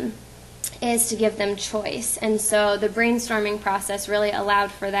 is to give them choice. And so the brainstorming process really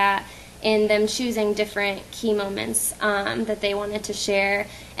allowed for that in them choosing different key moments that they wanted to share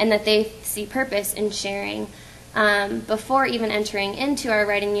and that they see purpose in sharing. Before even entering into our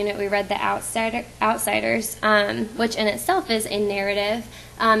writing unit, we read The Outsiders, which in itself is a narrative,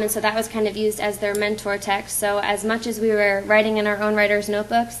 and so that was kind of used as their mentor text. So as much as we were writing in our own writer's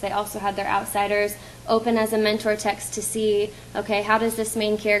notebooks, they also had their Outsiders open as a mentor text to see, okay, how does this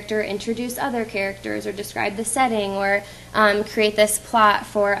main character introduce other characters or describe the setting or create this plot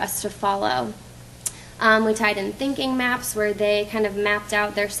for us to follow. We tied in thinking maps where they kind of mapped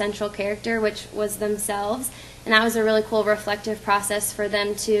out their central character, which was themselves. And that was a really cool reflective process for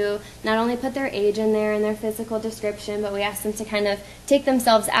them to not only put their age in there and their physical description, but we asked them to kind of take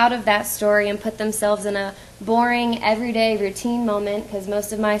themselves out of that story and put themselves in a boring, everyday, routine moment, because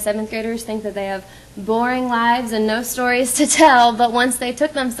most of my 7th graders think that they have boring lives and no stories to tell. But once they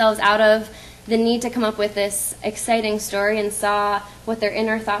took themselves out of the need to come up with this exciting story and saw what their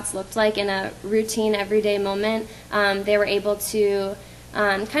inner thoughts looked like in a routine, everyday moment, they were able to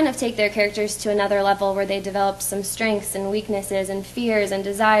kind of take their characters to another level where they developed some strengths and weaknesses and fears and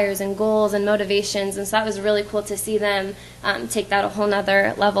desires and goals and motivations. And so that was really cool to see them take that a whole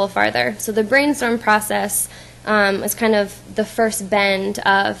nother level farther. So the brainstorm process was kind of the first bend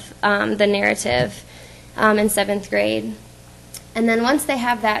of the narrative in 7th grade. And then once they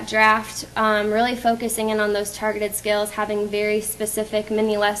have that draft, really focusing in on those targeted skills, having very specific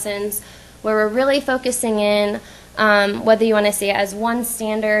mini lessons where we're really focusing in whether you want to see it as one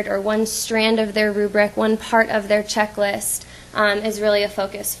standard or one strand of their rubric, one part of their checklist, is really a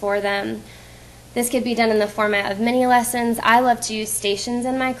focus for them. This could be done in the format of mini lessons. I love to use stations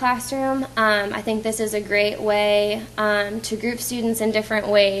in my classroom. I think this is a great way to group students in different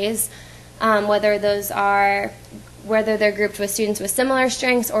ways, whether they're grouped with students with similar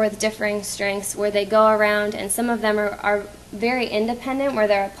strengths or with differing strengths, where they go around and some of them are very independent, where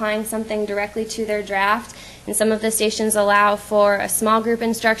they're applying something directly to their draft. And some of the stations allow for a small group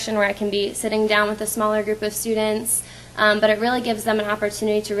instruction where I can be sitting down with a smaller group of students, but it really gives them an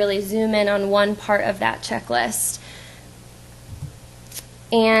opportunity to really zoom in on one part of that checklist.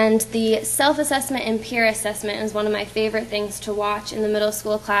 And the self-assessment and peer assessment is one of my favorite things to watch in the middle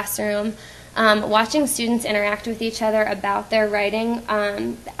school classroom. Watching students interact with each other about their writing,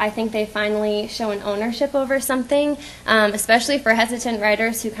 I think they finally show an ownership over something, especially for hesitant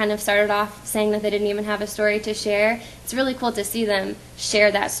writers who kind of started off saying that they didn't even have a story to share. It's really cool to see them share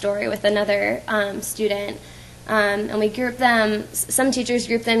that story with another student. And we group them, some teachers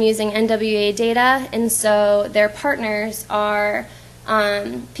group them using NWA data, and so their partners are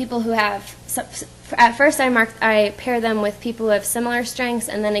people who have, at first I pair them with people who have similar strengths,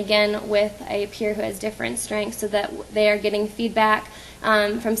 and then again with a peer who has different strengths, so that they are getting feedback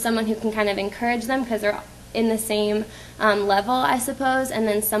from someone who can kind of encourage them because they're in the same level, I suppose, and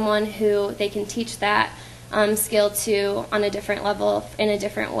then someone who they can teach that skill to on a different level in a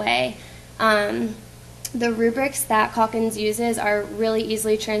different way. The rubrics that Calkins uses are really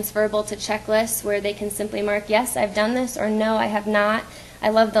easily transferable to checklists where they can simply mark, yes, I've done this, or no, I have not. I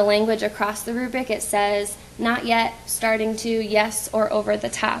love the language across the rubric. It says, not yet, starting to, yes, or over the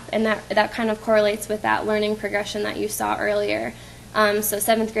top. And that kind of correlates with that learning progression that you saw earlier. So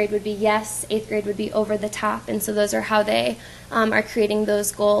 7th grade would be yes, 8th grade would be over the top. And so those are how they are creating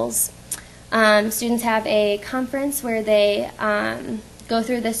those goals. Students have a conference where they go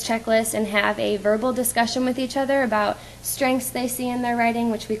through this checklist and have a verbal discussion with each other about strengths they see in their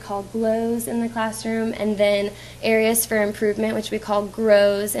writing, which we call glows in the classroom, and then areas for improvement, which we call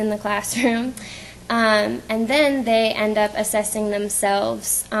grows in the classroom. And then they end up assessing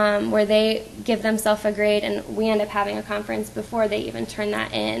themselves, where they give themselves a grade, and we end up having a conference before they even turn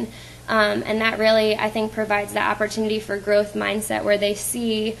that in. And that really, I think, provides the opportunity for growth mindset, where they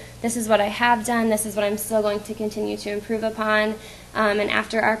see, this is what I have done, this is what I'm still going to continue to improve upon. And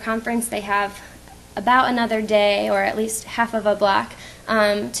after our conference, they have about another day, or at least half of a block,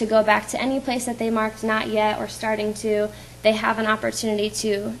 to go back to any place that they marked not yet or starting to. They have an opportunity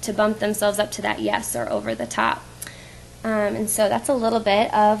to bump themselves up to that yes or over the top. And so that's a little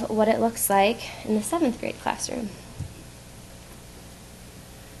bit of what it looks like in the 7th grade classroom.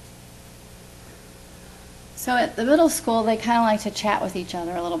 So at the middle school, they kind of like to chat with each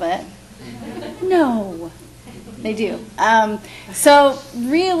other a little bit. No, they do. So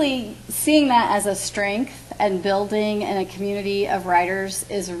really seeing that as a strength and building in a community of writers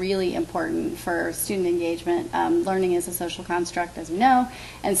is really important for student engagement. Learning is a social construct, as we know,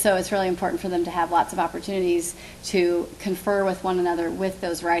 and so it's really important for them to have lots of opportunities to confer with one another with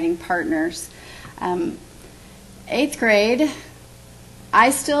those writing partners. 8th grade,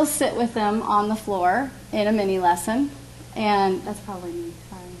 I still sit with them on the floor in a mini lesson, and that's probably me,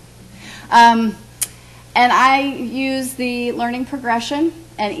 sorry. And I use the learning progression,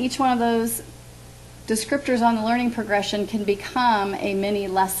 and each one of those descriptors on the learning progression can become a mini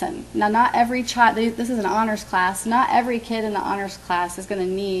lesson. Now, not every child, this is an honors class, not every kid in the honors class is going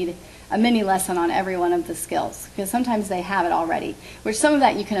to need a mini lesson on every one of the skills, because sometimes they have it already, which some of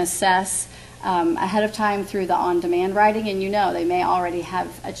that you can assess ahead of time through the on-demand writing, and you know they may already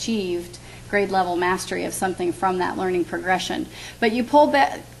have achieved grade level mastery of something from that learning progression. But you pull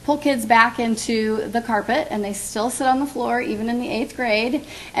kids back into the carpet, and they still sit on the floor even in the 8th grade,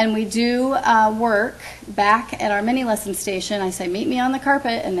 and we do work back at our mini lesson station. I say, meet me on the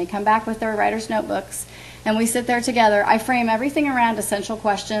carpet, and they come back with their writer's notebooks, and we sit there together. I frame everything around essential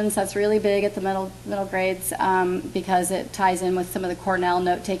questions. That's really big at the middle grades because it ties in with some of the Cornell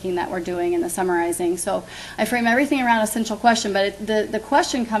note-taking that we're doing and the summarizing. So I frame everything around essential question, but the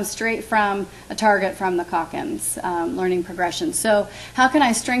question comes straight from a target from the Calkins learning progression. So how can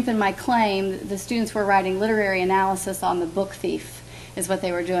I strengthen my claim? The students were writing literary analysis on the book thief is what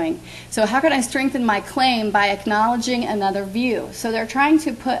they were doing. So how can I strengthen my claim by acknowledging another view? So they're trying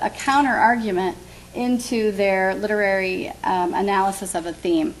to put a counter-argument into their literary analysis of a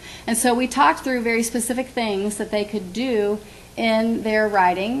theme. And so we talked through very specific things that they could do in their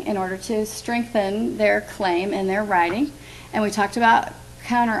writing in order to strengthen their claim in their writing. And we talked about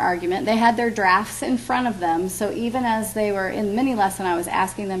counter-argument. They had their drafts in front of them, so even as they were in the mini lesson, I was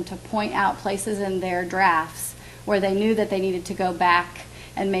asking them to point out places in their drafts where they knew that they needed to go back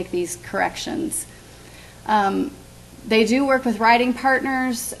and make these corrections. They do work with writing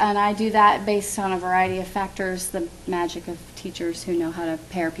partners, and I do that based on a variety of factors, the magic of teachers who know how to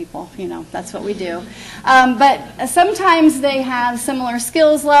pair people, you know, that's what we do. But sometimes they have similar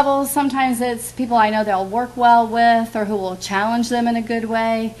skills levels. Sometimes it's people I know they'll work well with or who will challenge them in a good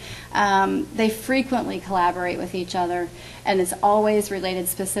way. They frequently collaborate with each other, and it's always related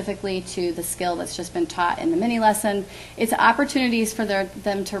specifically to the skill that's just been taught in the mini lesson. It's opportunities for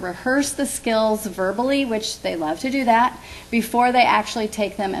them to rehearse the skills verbally, which they love to do that, before they actually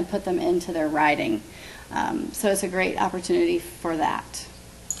take them and put them into their writing. So it's a great opportunity for that.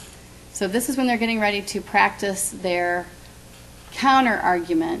 So this is when they're getting ready to practice their counter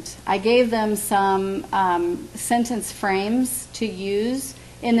argument. I gave them some sentence frames to use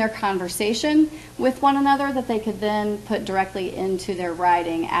in their conversation with one another that they could then put directly into their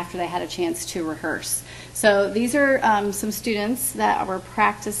writing after they had a chance to rehearse. So these are some students that were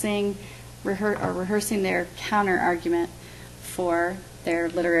practicing rehearsing their counter argument for their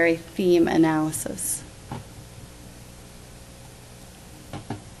literary theme analysis.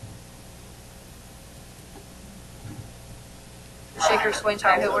 Shaker explains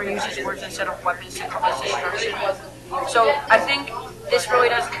how Hitler uses words instead of weapons to compass destruction. So I think this really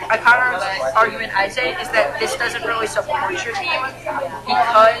does, a counter argument I'd say is that this doesn't really support your theme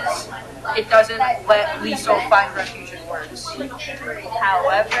because it doesn't let Liesel find refuge in words.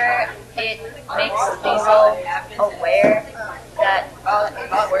 However, it makes Liesel aware that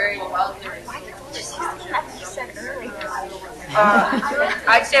words.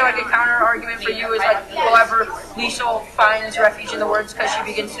 I'd say like a counter argument for you is like, however, Liesel finds refuge in the words because she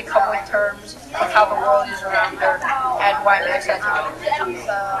begins to come with terms of how the world is around her and why it makes sense.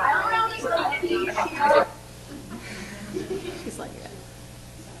 She's like,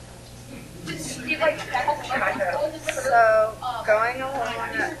 So, going along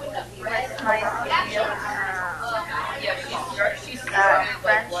with my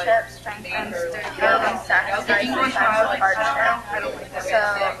friendship strengthens through building sacrifice and hardship. So,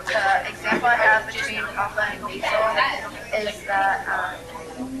 the example I have between compliment Basil is that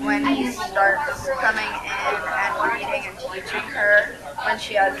when he starts coming in and reading and teaching her when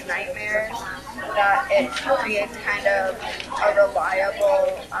she has nightmares, that it creates kind of a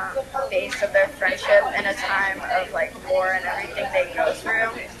reliable base of their friendship in a time of like war and everything they go through.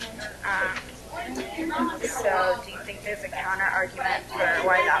 So do you think there's a counter argument for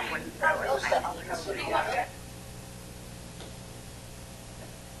why that wouldn't work?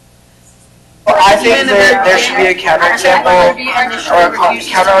 Well, I think there should be a counterexample or a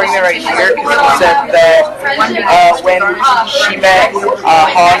counter-argument right here, because it said that when she met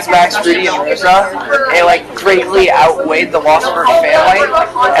Hans, Max, Rudy, and Rosa, it like greatly outweighed the loss of her family.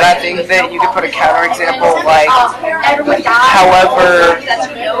 And I think that you could put a counterexample like, however,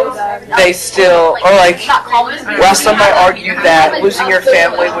 they still, or like, well, some might argue that losing your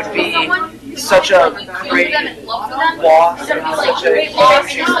family would be such a great loss and such a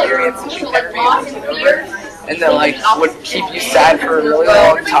huge experience that you'd never be able to get over, and that like would keep you sad for a really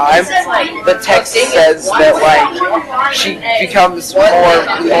long time. The text says that like she becomes more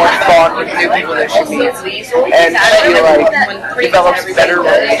fond with new people that she meets, and she like develops better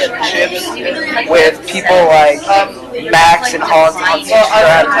relationships with people like Max and Hans. Hans teaches her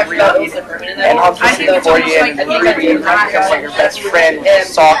how to read, and Hans was the accordion, and Ruby becomes like her best friend with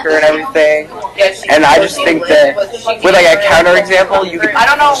soccer and everything. And I just think that with like a counterexample, you could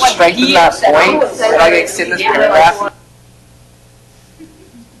strengthen that point and like extend this paragraph.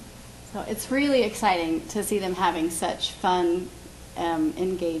 So it's really exciting to see them having such fun,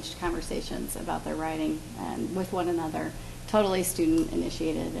 engaged conversations about their writing and with one another. Totally student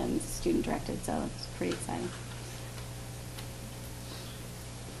initiated and student directed, so it's pretty exciting.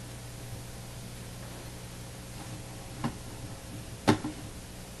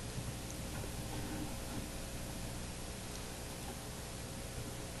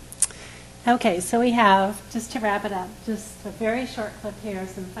 Okay, so we have, just to wrap it up, just a very short clip here,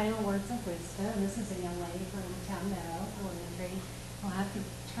 some final words of wisdom. This is a young lady from Town Meadow Elementary. I'll have to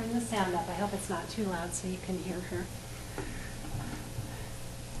turn the sound up. I hope it's not too loud so you can hear her.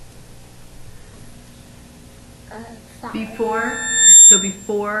 Before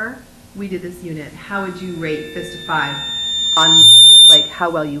we did this unit, how would you rate Fist of 5 on just like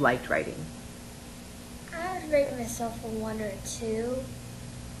how well you liked writing? I would rate myself a 1 or 2.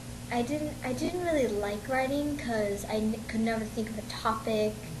 I didn't really like writing because I could never think of a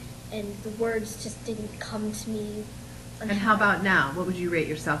topic, and the words just didn't come to me. And how about now? What would you rate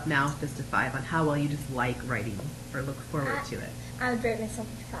yourself now, Fist of 5, on how well you just like writing or look forward to it? I would rate myself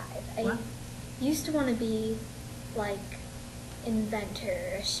a 5. I used to want to be like an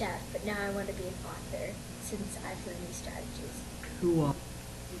inventor or a chef, but now I want to be an author since I've learned these strategies. Cool.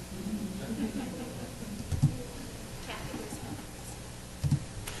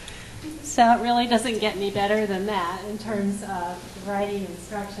 So it really doesn't get any better than that in terms of writing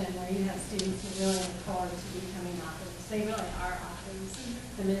instruction, where you have students who really look forward to becoming authors. They really are authors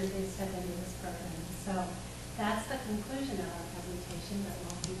the minute they step into this program. So that's the conclusion of our presentation, but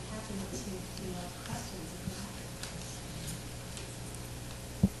we'll be happy to field questions if you have.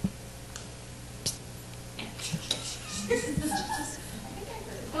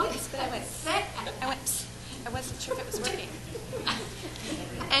 I wasn't sure if it was working.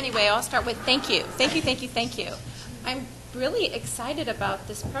 Anyway, I'll start with thank you. Thank you, thank you, thank you. I'm really excited about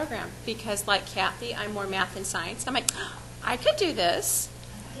this program because, like Kathy, I'm more math and science. I'm like, oh, I could do this.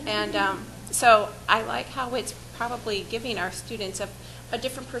 And so I like how it's probably giving our students a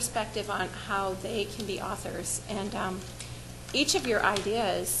different perspective on how they can be authors. And each of your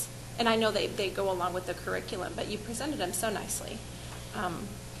ideas, and I know they go along with the curriculum, but you presented them so nicely.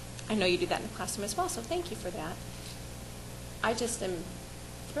 I know you do that in the classroom as well, so thank you for that. I just am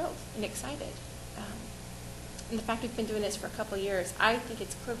thrilled and excited. And the fact we've been doing this for a couple of years, I think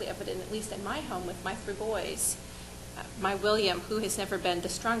it's clearly evident, at least in my home with my 3 boys. My William, who has never been the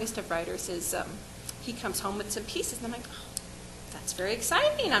strongest of writers, he comes home with some pieces, and I'm like, oh, that's very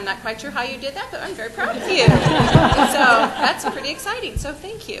exciting. I'm not quite sure how you did that, but I'm very proud of you. So that's pretty exciting, so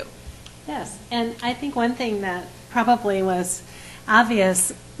thank you. Yes, and I think one thing that probably was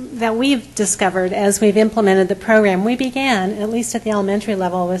obvious that we've discovered as we've implemented the program, we began, at least at the elementary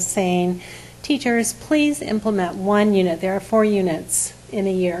level, with saying, teachers, please implement 1 unit. There are 4 units in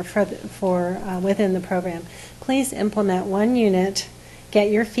a year for within the program. Please implement 1 unit,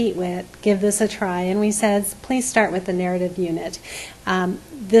 get your feet wet, give this a try. And we said, please start with the narrative unit.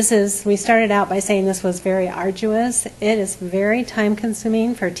 We started out by saying this was very arduous. It is very time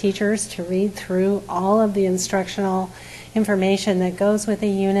consuming for teachers to read through all of the instructional information that goes with a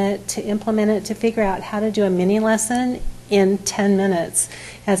unit, to implement it, to figure out how to do a mini lesson in 10 minutes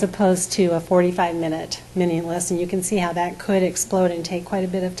as opposed to a 45-minute mini lesson. You can see how that could explode and take quite a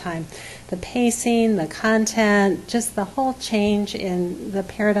bit of time. The pacing, the content, just the whole change in the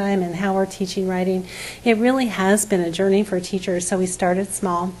paradigm and how we're teaching writing, it really has been a journey for teachers. So we started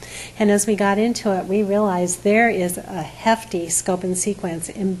small, and as we got into it, we realized there is a hefty scope and sequence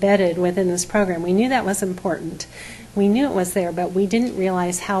embedded within this program. We knew that was important. We knew it was there, but we didn't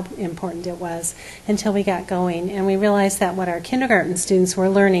realize how important it was until we got going. And we realized that what our kindergarten students were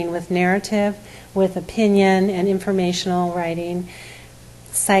learning with narrative, with opinion, and informational writing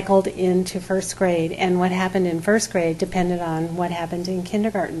cycled into first grade, and what happened in first grade depended on what happened in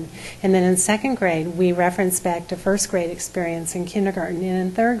kindergarten. And then in second grade, we referenced back to first grade experience in kindergarten, and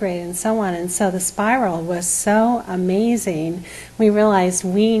in third grade, and so on. And so the spiral was so amazing, we realized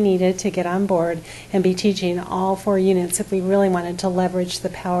we needed to get on board and be teaching all 4 units if we really wanted to leverage the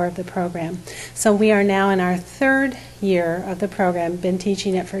power of the program. So we are now in our 3rd year of the program, been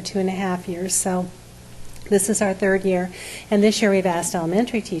teaching it for 2.5 years. So this is our 3rd year, and this year we've asked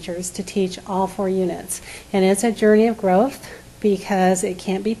elementary teachers to teach all 4 units. And it's a journey of growth because it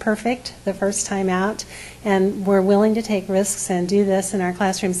can't be perfect the first time out, and we're willing to take risks and do this in our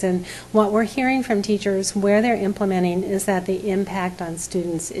classrooms. And what we're hearing from teachers where they're implementing is that the impact on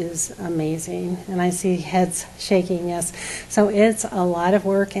students is amazing. And I see heads shaking, yes. So it's a lot of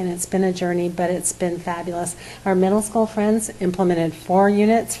work, and it's been a journey, but it's been fabulous. Our middle school friends implemented 4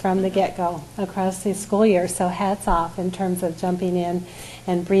 units from the get-go across the school year, so hats off in terms of jumping in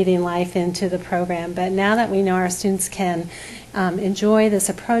and breathing life into the program. But now that we know our students can enjoy this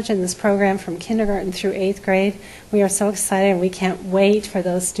approach and this program from kindergarten through 8th grade, we are so excited, and we can't wait for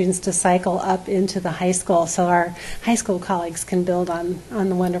those students to cycle up into the high school so our high school colleagues can build on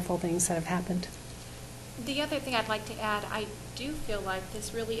the wonderful things that have happened. The other thing I'd like to add, I do feel like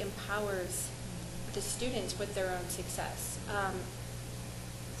this really empowers the students with their own success.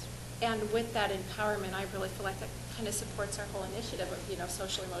 And with that empowerment, I really feel like that kind of supports our whole initiative of,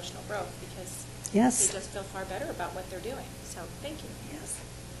 social emotional growth, because yes, they just feel far better about what they're doing. So thank you. Yes.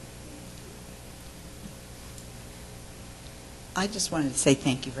 I just wanted to say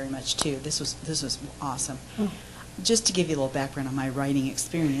thank you very much too. This was awesome. Oh. Just to give you a little background on my writing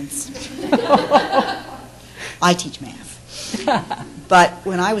experience. I teach math. But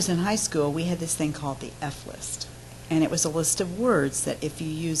when I was in high school, we had this thing called the F list. And it was a list of words that if you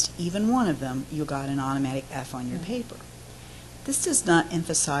used even one of them, you got an automatic F on your paper. This does not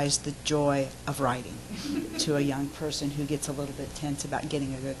emphasize the joy of writing to a young person who gets a little bit tense about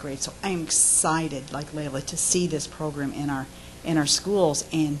getting a good grade. So I'm excited, like Layla, to see this program in our schools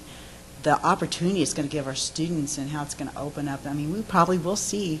and the opportunity it's going to give our students and how it's going to open up. I mean, we probably will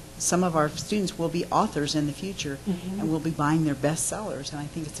see some of our students will be authors in the future, and we'll be buying their bestsellers. And I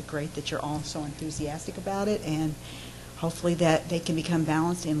think it's great that you're all so enthusiastic about it, and hopefully that they can become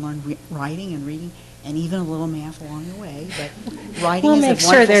balanced and learn writing and reading and even a little math along the way. But writing we'll is a make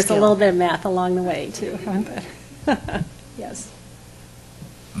wonderful sure there's skill. a little bit of math along the way, too. Yes.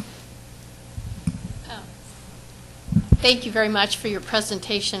 Thank you very much for your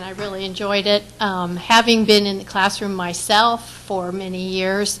presentation. I really enjoyed it. Having been in the classroom myself for many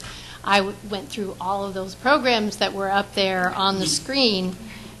years, I went through all of those programs that were up there on the screen,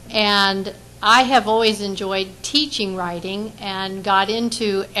 and I have always enjoyed teaching writing and got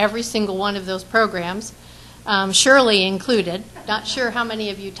into every single one of those programs, Shirley included. Not sure how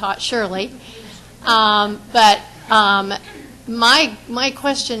many of you taught Shirley, but my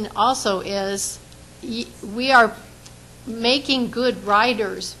question also is, we are making good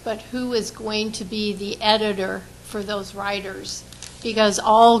writers, but who is going to be the editor for those writers? Because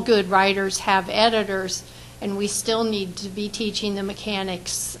all good writers have editors, and we still need to be teaching the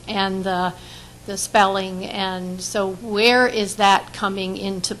mechanics and the spelling, and so where is that coming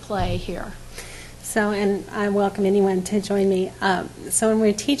into play here? So, and I welcome anyone to join me. So when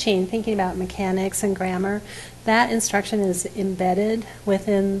we're teaching, thinking about mechanics and grammar, that instruction is embedded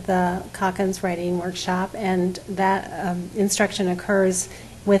within the Calkins writing workshop, and that instruction occurs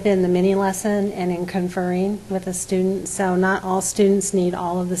within the mini lesson and in conferring with a student. So not all students need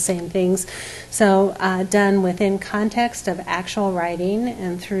all of the same things. So done within context of actual writing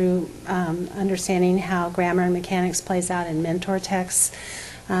and through understanding how grammar and mechanics plays out in mentor texts.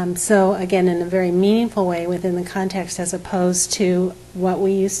 So again, in a very meaningful way within the context, as opposed to what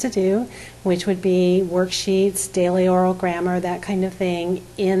we used to do, which would be worksheets, daily oral grammar, that kind of thing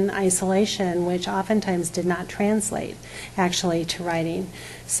in isolation, which oftentimes did not translate actually to writing.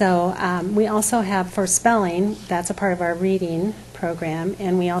 So we also have for spelling, that's a part of our reading program,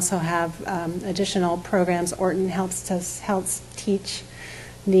 and we also have additional programs. Orton helps teach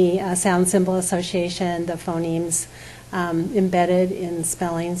the sound symbol association, the phonemes, embedded in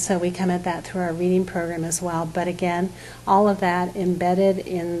spelling, so we come at that through our reading program as well. But again, all of that embedded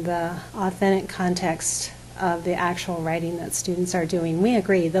in the authentic context of the actual writing that students are doing. We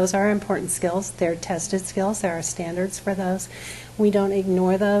agree, those are important skills. They're tested skills. There are standards for those. We don't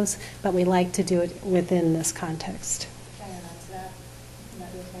ignore those, but we like to do it within this context. Can I add to that? Would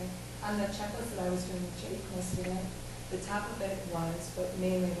that be okay? On the checklist that I was doing with Jake, my student, the top of it was, but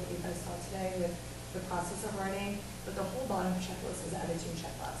mainly what you guys saw today with the process of writing, but the whole bottom checklist is editing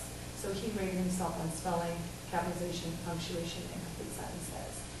checklist. So he rated himself on spelling, capitalization, punctuation, and complete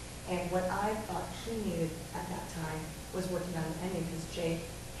sentences. And what I thought he needed at that time was working on an ending, because Jake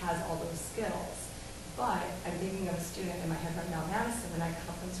has all those skills. But I'm thinking of a student in my head right now, Madison, when I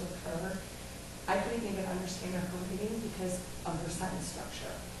conference with her, I couldn't even understand her reading because of her sentence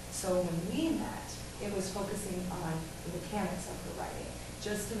structure. So when we met, it was focusing on the mechanics of her writing,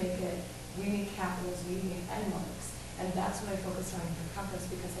 just to make it, we need capitals, we need end marks. And that's what I focused on in her conference,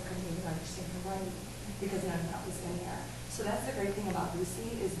 because I couldn't even understand her writing, because none of that was in there. So that's the great thing about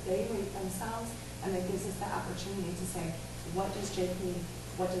Lucy, is they rate themselves, and it gives us the opportunity to say, what does Jake need?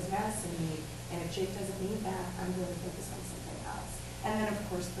 What does Madison need? And if Jake doesn't need that, I'm going to focus on something else. And then, of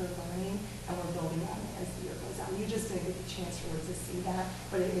course, they're learning, and we're building on it as the year goes on. You just didn't get the chance really to see that,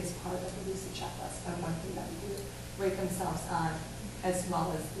 but it is part of the Lucy checklist, and one thing that we do rate themselves on, as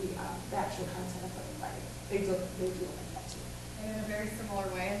well as the actual content of what they're writing. They do like that too. And in a very similar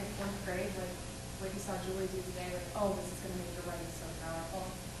way, in the 4th grade, like what you saw Julie do today, like, oh, this is going to make your writing so powerful.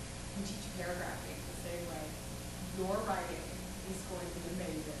 We teach paragraphing the same way. Your writing is going to be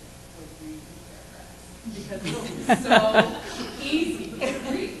amazing when you read paragraphs, because it'll be so easy to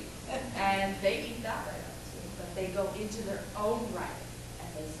read. And they eat that right up too, but they go into their own writing and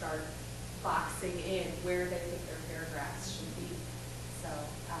they start boxing in where they think their paragraphs should be. So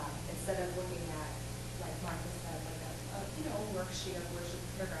instead of looking at, like Martha said, like a worksheet of where should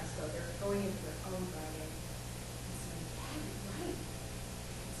paragraphs go, they're going into their own writing and saying,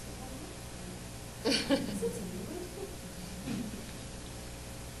 yeah, right. This is a new way to think.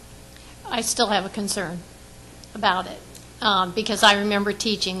 I still have a concern about it, because I remember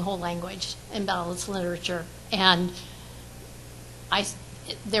teaching whole language and balanced literature, and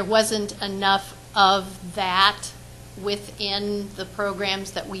there wasn't enough of that within the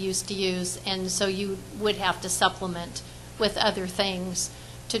programs that we used to use, and so you would have to supplement with other things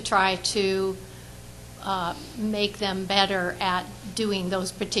to try to make them better at doing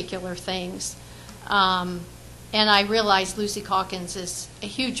those particular things. And I realize Lucy Calkins is a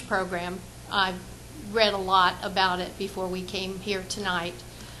huge program. I've read a lot about it before we came here tonight.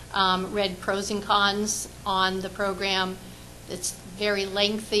 Read pros and cons on the program. It's very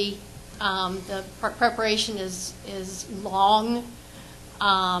lengthy. The preparation is long.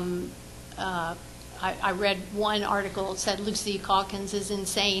 I read one article that said Lucy Calkins is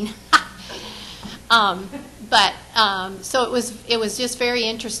insane. So it was just very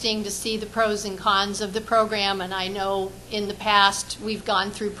interesting to see the pros and cons of the program, and I know in the past we've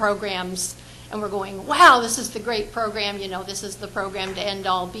gone through programs and we're going, wow, this is the great program, this is the program to end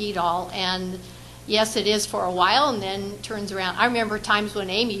all, beat all, and yes, it is for a while, and then turns around. I remember times when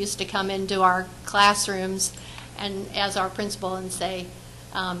Amy used to come into our classrooms and as our principal and say,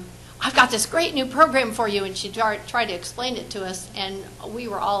 I've got this great new program for you, and she'd try to explain it to us, and we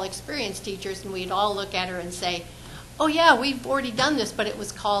were all experienced teachers, and we'd all look at her and say, oh yeah, we've already done this, but it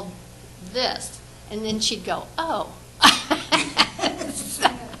was called this. And then she'd go, oh. But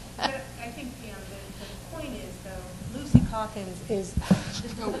I think, the point is, though, Lucy Calkins is,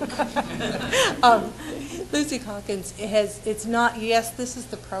 Lucy Calkins it's not, yes, this is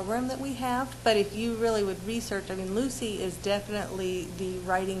the program that we have, but if you really would research, Lucy is definitely the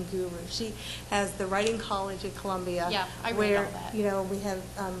writing guru. She has the writing college at Columbia. Yeah, I read where, all that. We have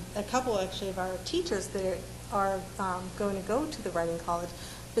a couple actually of our teachers that are going to go to the writing college.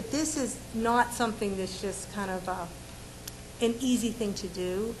 But this is not something that's just kind of an easy thing to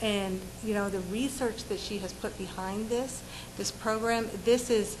do. And, the research that she has put behind this program, this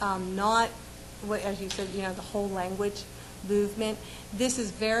is not, what, as you said, the whole language movement. This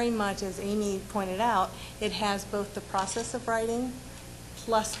is very much, as Amy pointed out, it has both the process of writing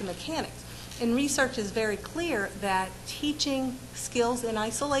plus the mechanics. And research is very clear that teaching skills in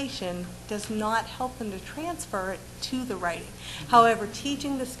isolation does not help them to transfer it to the writing. However,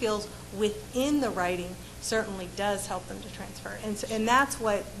 teaching the skills within the writing certainly does help them to transfer. And that's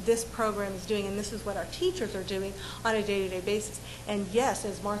what this program is doing, and this is what our teachers are doing on a day-to-day basis. And yes,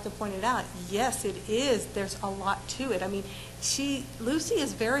 as Martha pointed out, yes, it is. There's a lot to it. Lucy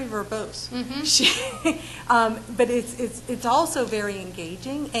is very verbose. Mm-hmm. But it's also very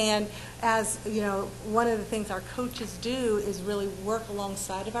engaging. And as you know, one of the things our coaches do is really work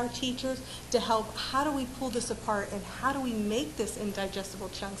alongside of our teachers to help. How do we pull this apart, and how do we make this in digestible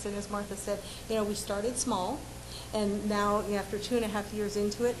chunks? And as Martha said, we started small. And now, after 2.5 years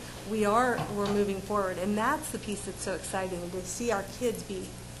into it, we're moving forward. And that's the piece that's so exciting, to see our kids be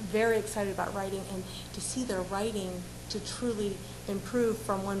very excited about writing, and to see their writing to truly improve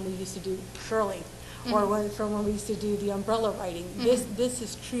from when we used to do Shirley, or from when we used to do the umbrella writing. This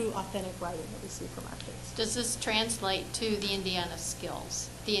is true, authentic writing that we see from our kids. Does this translate to the Indiana skills,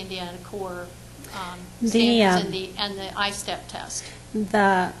 the Indiana core standards and the ISTEP test?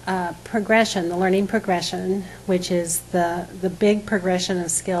 The progression, the learning progression, which is the big progression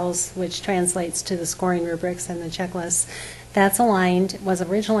of skills, which translates to the scoring rubrics and the checklists, was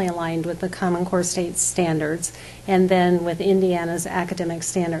originally aligned with the Common Core State standards, and then with Indiana's academic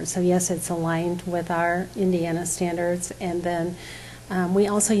standards. So yes, it's aligned with our Indiana standards, and then we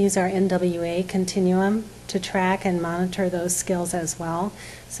also use our NWA continuum to track and monitor those skills as well.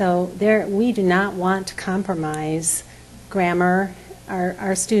 So we do not want to compromise grammar,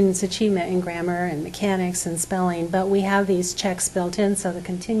 our students' achievement in grammar and mechanics and spelling, but we have these checks built in, so the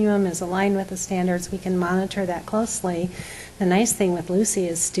continuum is aligned with the standards. We can monitor that closely. The nice thing with Lucy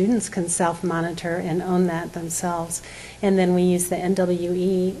is students can self-monitor and own that themselves. And then we use the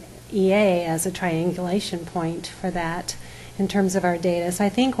NWEA as a triangulation point for that in terms of our data. So I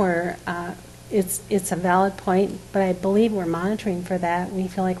think it's a valid point, but I believe we're monitoring for that. We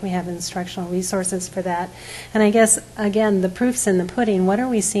feel like we have instructional resources for that. And I guess, again, the proof's in the pudding. What are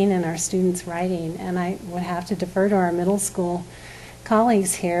we seeing in our students' writing? And I would have to defer to our middle school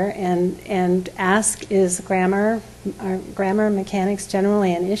colleagues here and ask, is grammar and mechanics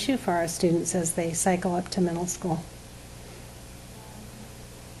generally an issue for our students as they cycle up to middle school?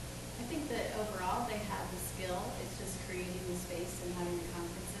 I think that overall they have the skill. It's just creating the space and having the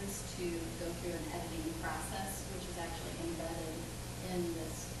conferences to go through an editing process, which is actually embedded in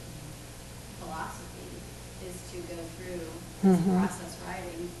this philosophy, is to go through this process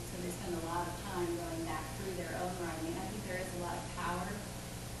writing. So they spend a lot of time going back through their own writing. I think there is a lot of power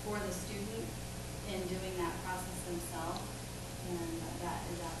for the student in doing that process themselves, and that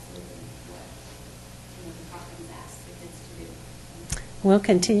is absolutely what the conference asks the kids to do. We'll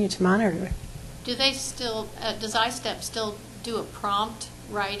continue to monitor. Do they still, does ISTEP still do a prompt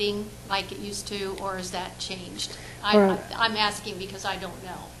writing like it used to, or has that changed? I'm asking because I don't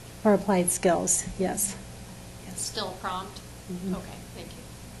know. For applied skills, yes. Still a prompt? Okay, thank you.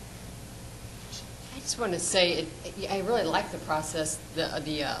 I just want to say, I really like the process, the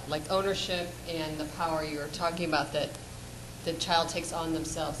like ownership and the power you were talking about that the child takes on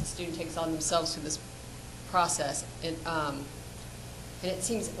themselves, the student takes on themselves through this process. And it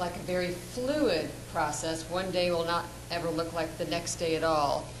seems like a very fluid process. One day will not ever look like the next day at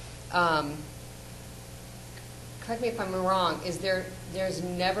all. Correct me if I'm wrong, there's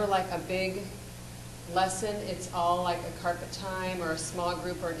never like a big lesson? It's all like a carpet time or a small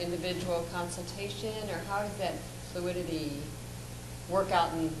group or an individual consultation? Or how does that fluidity work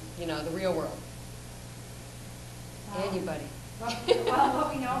out in the real world? Anybody? Well, what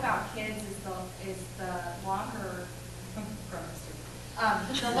we know about kids is the longer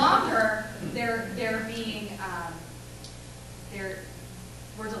the longer they're being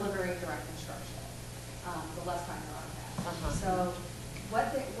we're delivering direct instruction, the less time they're on that. So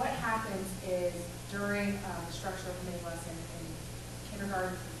what happens is during the structural committee lesson in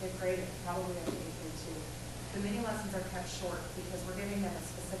kindergarten through 5th grade, and probably up to 8th grade too, the mini lessons are kept short because we're giving them a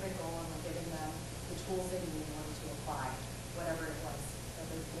specific goal and we're giving them the tools they need in order to apply whatever it was that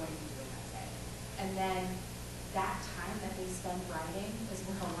they're going to be doing that day. And then that time that they spend writing is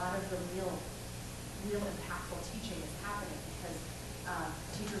where a lot of the real impactful teaching is happening, because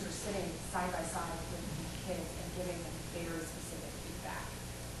teachers are sitting side by side with these kids and giving them very specific feedback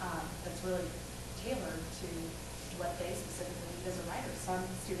that's really tailored to what they specifically need as a writer. Some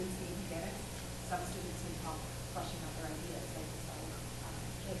students need mechanics, some students need help fleshing out their ideas.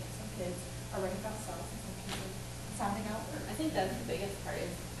 Some kids are writing about themselves, and some kids are sounding out words. I think that's the biggest part, is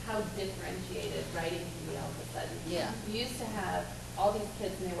how differentiated writing can be all of a sudden. Yeah. We used to have all these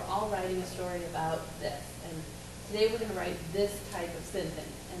kids and they were all writing a story about this, and today we're going to write this type of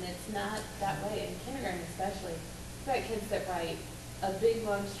sentence, and it's not that way. In kindergarten especially, I've got kids that write a big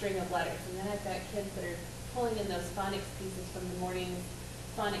long string of letters, and then I've got kids that are pulling in those phonics pieces from the morning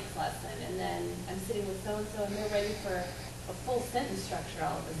phonics lesson, and then I'm sitting with so-and-so and they're ready for a full sentence structure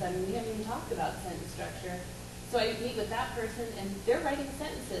all of a sudden. We haven't even talked about sentence structure. So I meet with that person, and they're writing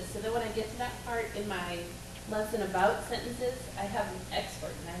sentences. So then when I get to that part in my lesson about sentences, I have an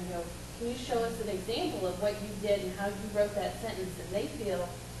expert, and I go, can you show us an example of what you did and how you wrote that sentence? And they feel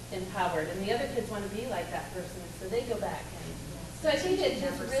empowered, and the other kids want to be like that person, so they go back. And so I think it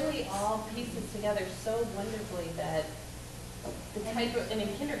just really all pieces together so wonderfully that the type of, and in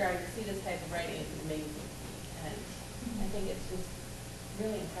kindergarten, to see this type of writing is amazing. And I think it's just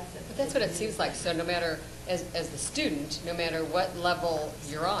really impressive. But that's what it seems like. So no matter, as the student, no matter what level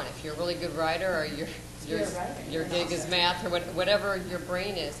you're on, if you're a really good writer or your gig is math or whatever your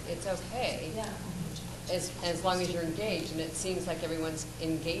brain is, it's okay. Yeah. As long as you're engaged, and it seems like everyone's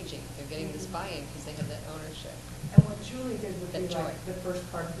engaging. They're getting this buy-in because they have that ownership. And what Julie did would be Enjoy. like the first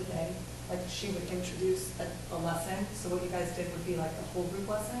part of the day, like she would introduce a lesson. So what you guys did would be like a whole group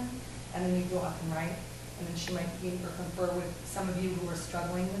lesson, and then you go up and write, and then she might meet or confer with some of you who are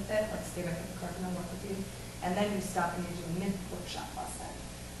struggling with it, like stay back at the carpet and work with you, and then you stop and you do a mid-workshop lesson.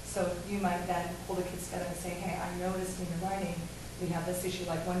 So you might then pull the kids together and say, hey, I noticed in your writing we have this issue.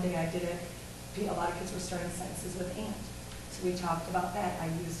 Like one day I did it, a lot of kids were starting sentences with and. So we talked about that. I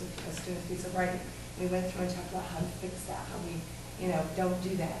used a student's piece of writing. We went through and talked about how to fix that, how we, don't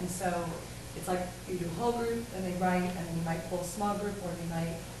do that. And so it's like you do a whole group, and they write, and then you might pull a small group, or you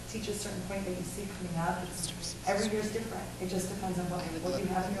might teach a certain point that you see coming up. Every year is different. It just depends on what you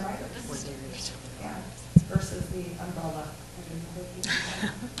have in your writers. Yeah. Versus the umbrella.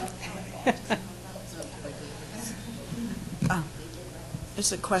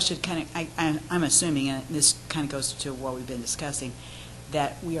 There's a question, I'm assuming, and this kind of goes to what we've been discussing,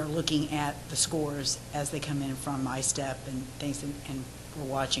 that we are looking at the scores as they come in from iStep and things, and we're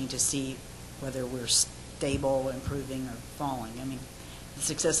watching to see whether we're stable, improving, or falling. I mean, the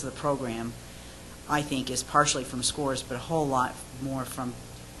success of the program, I think, is partially from scores, but a whole lot more from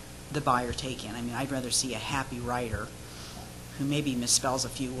the buyer take-in. I mean, I'd rather see a happy writer who maybe misspells a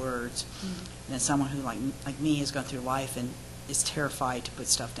few words than someone who, like me, has gone through life and is terrified to put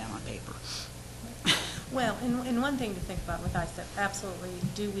stuff down on paper. Well, and one thing to think about with iStep, absolutely,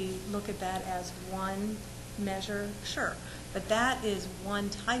 do we look at that as one measure? Sure. But that is one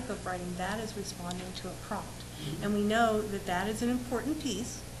type of writing. That is responding to a prompt. And we know that that is an important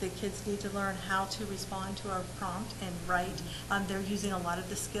piece. The kids need to learn how to respond to a prompt and write. They're using a lot of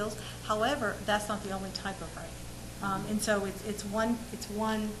the skills. However, that's not the only type of writing. And so it's one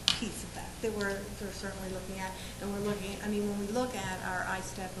piece of that we're certainly looking at. And we're looking, I mean, when we look at our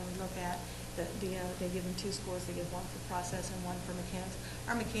iStep and we look at they give them 2 scores. They give one for process and one for mechanics.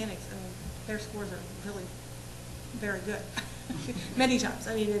 Our mechanics, I mean, their scores are really very good. Many times.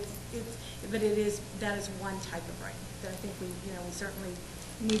 I mean, that is one type of writing that I think we certainly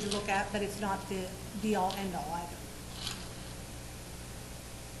need to look at, but it's not the be-all, end-all either.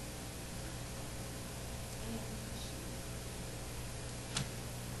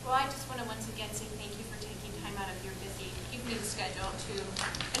 Well, I just want to once again say thank you for taking time out of your busy evening schedule to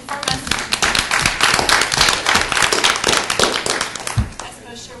inform us. I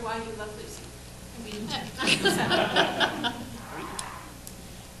suppose share why you love Lucy. I mean,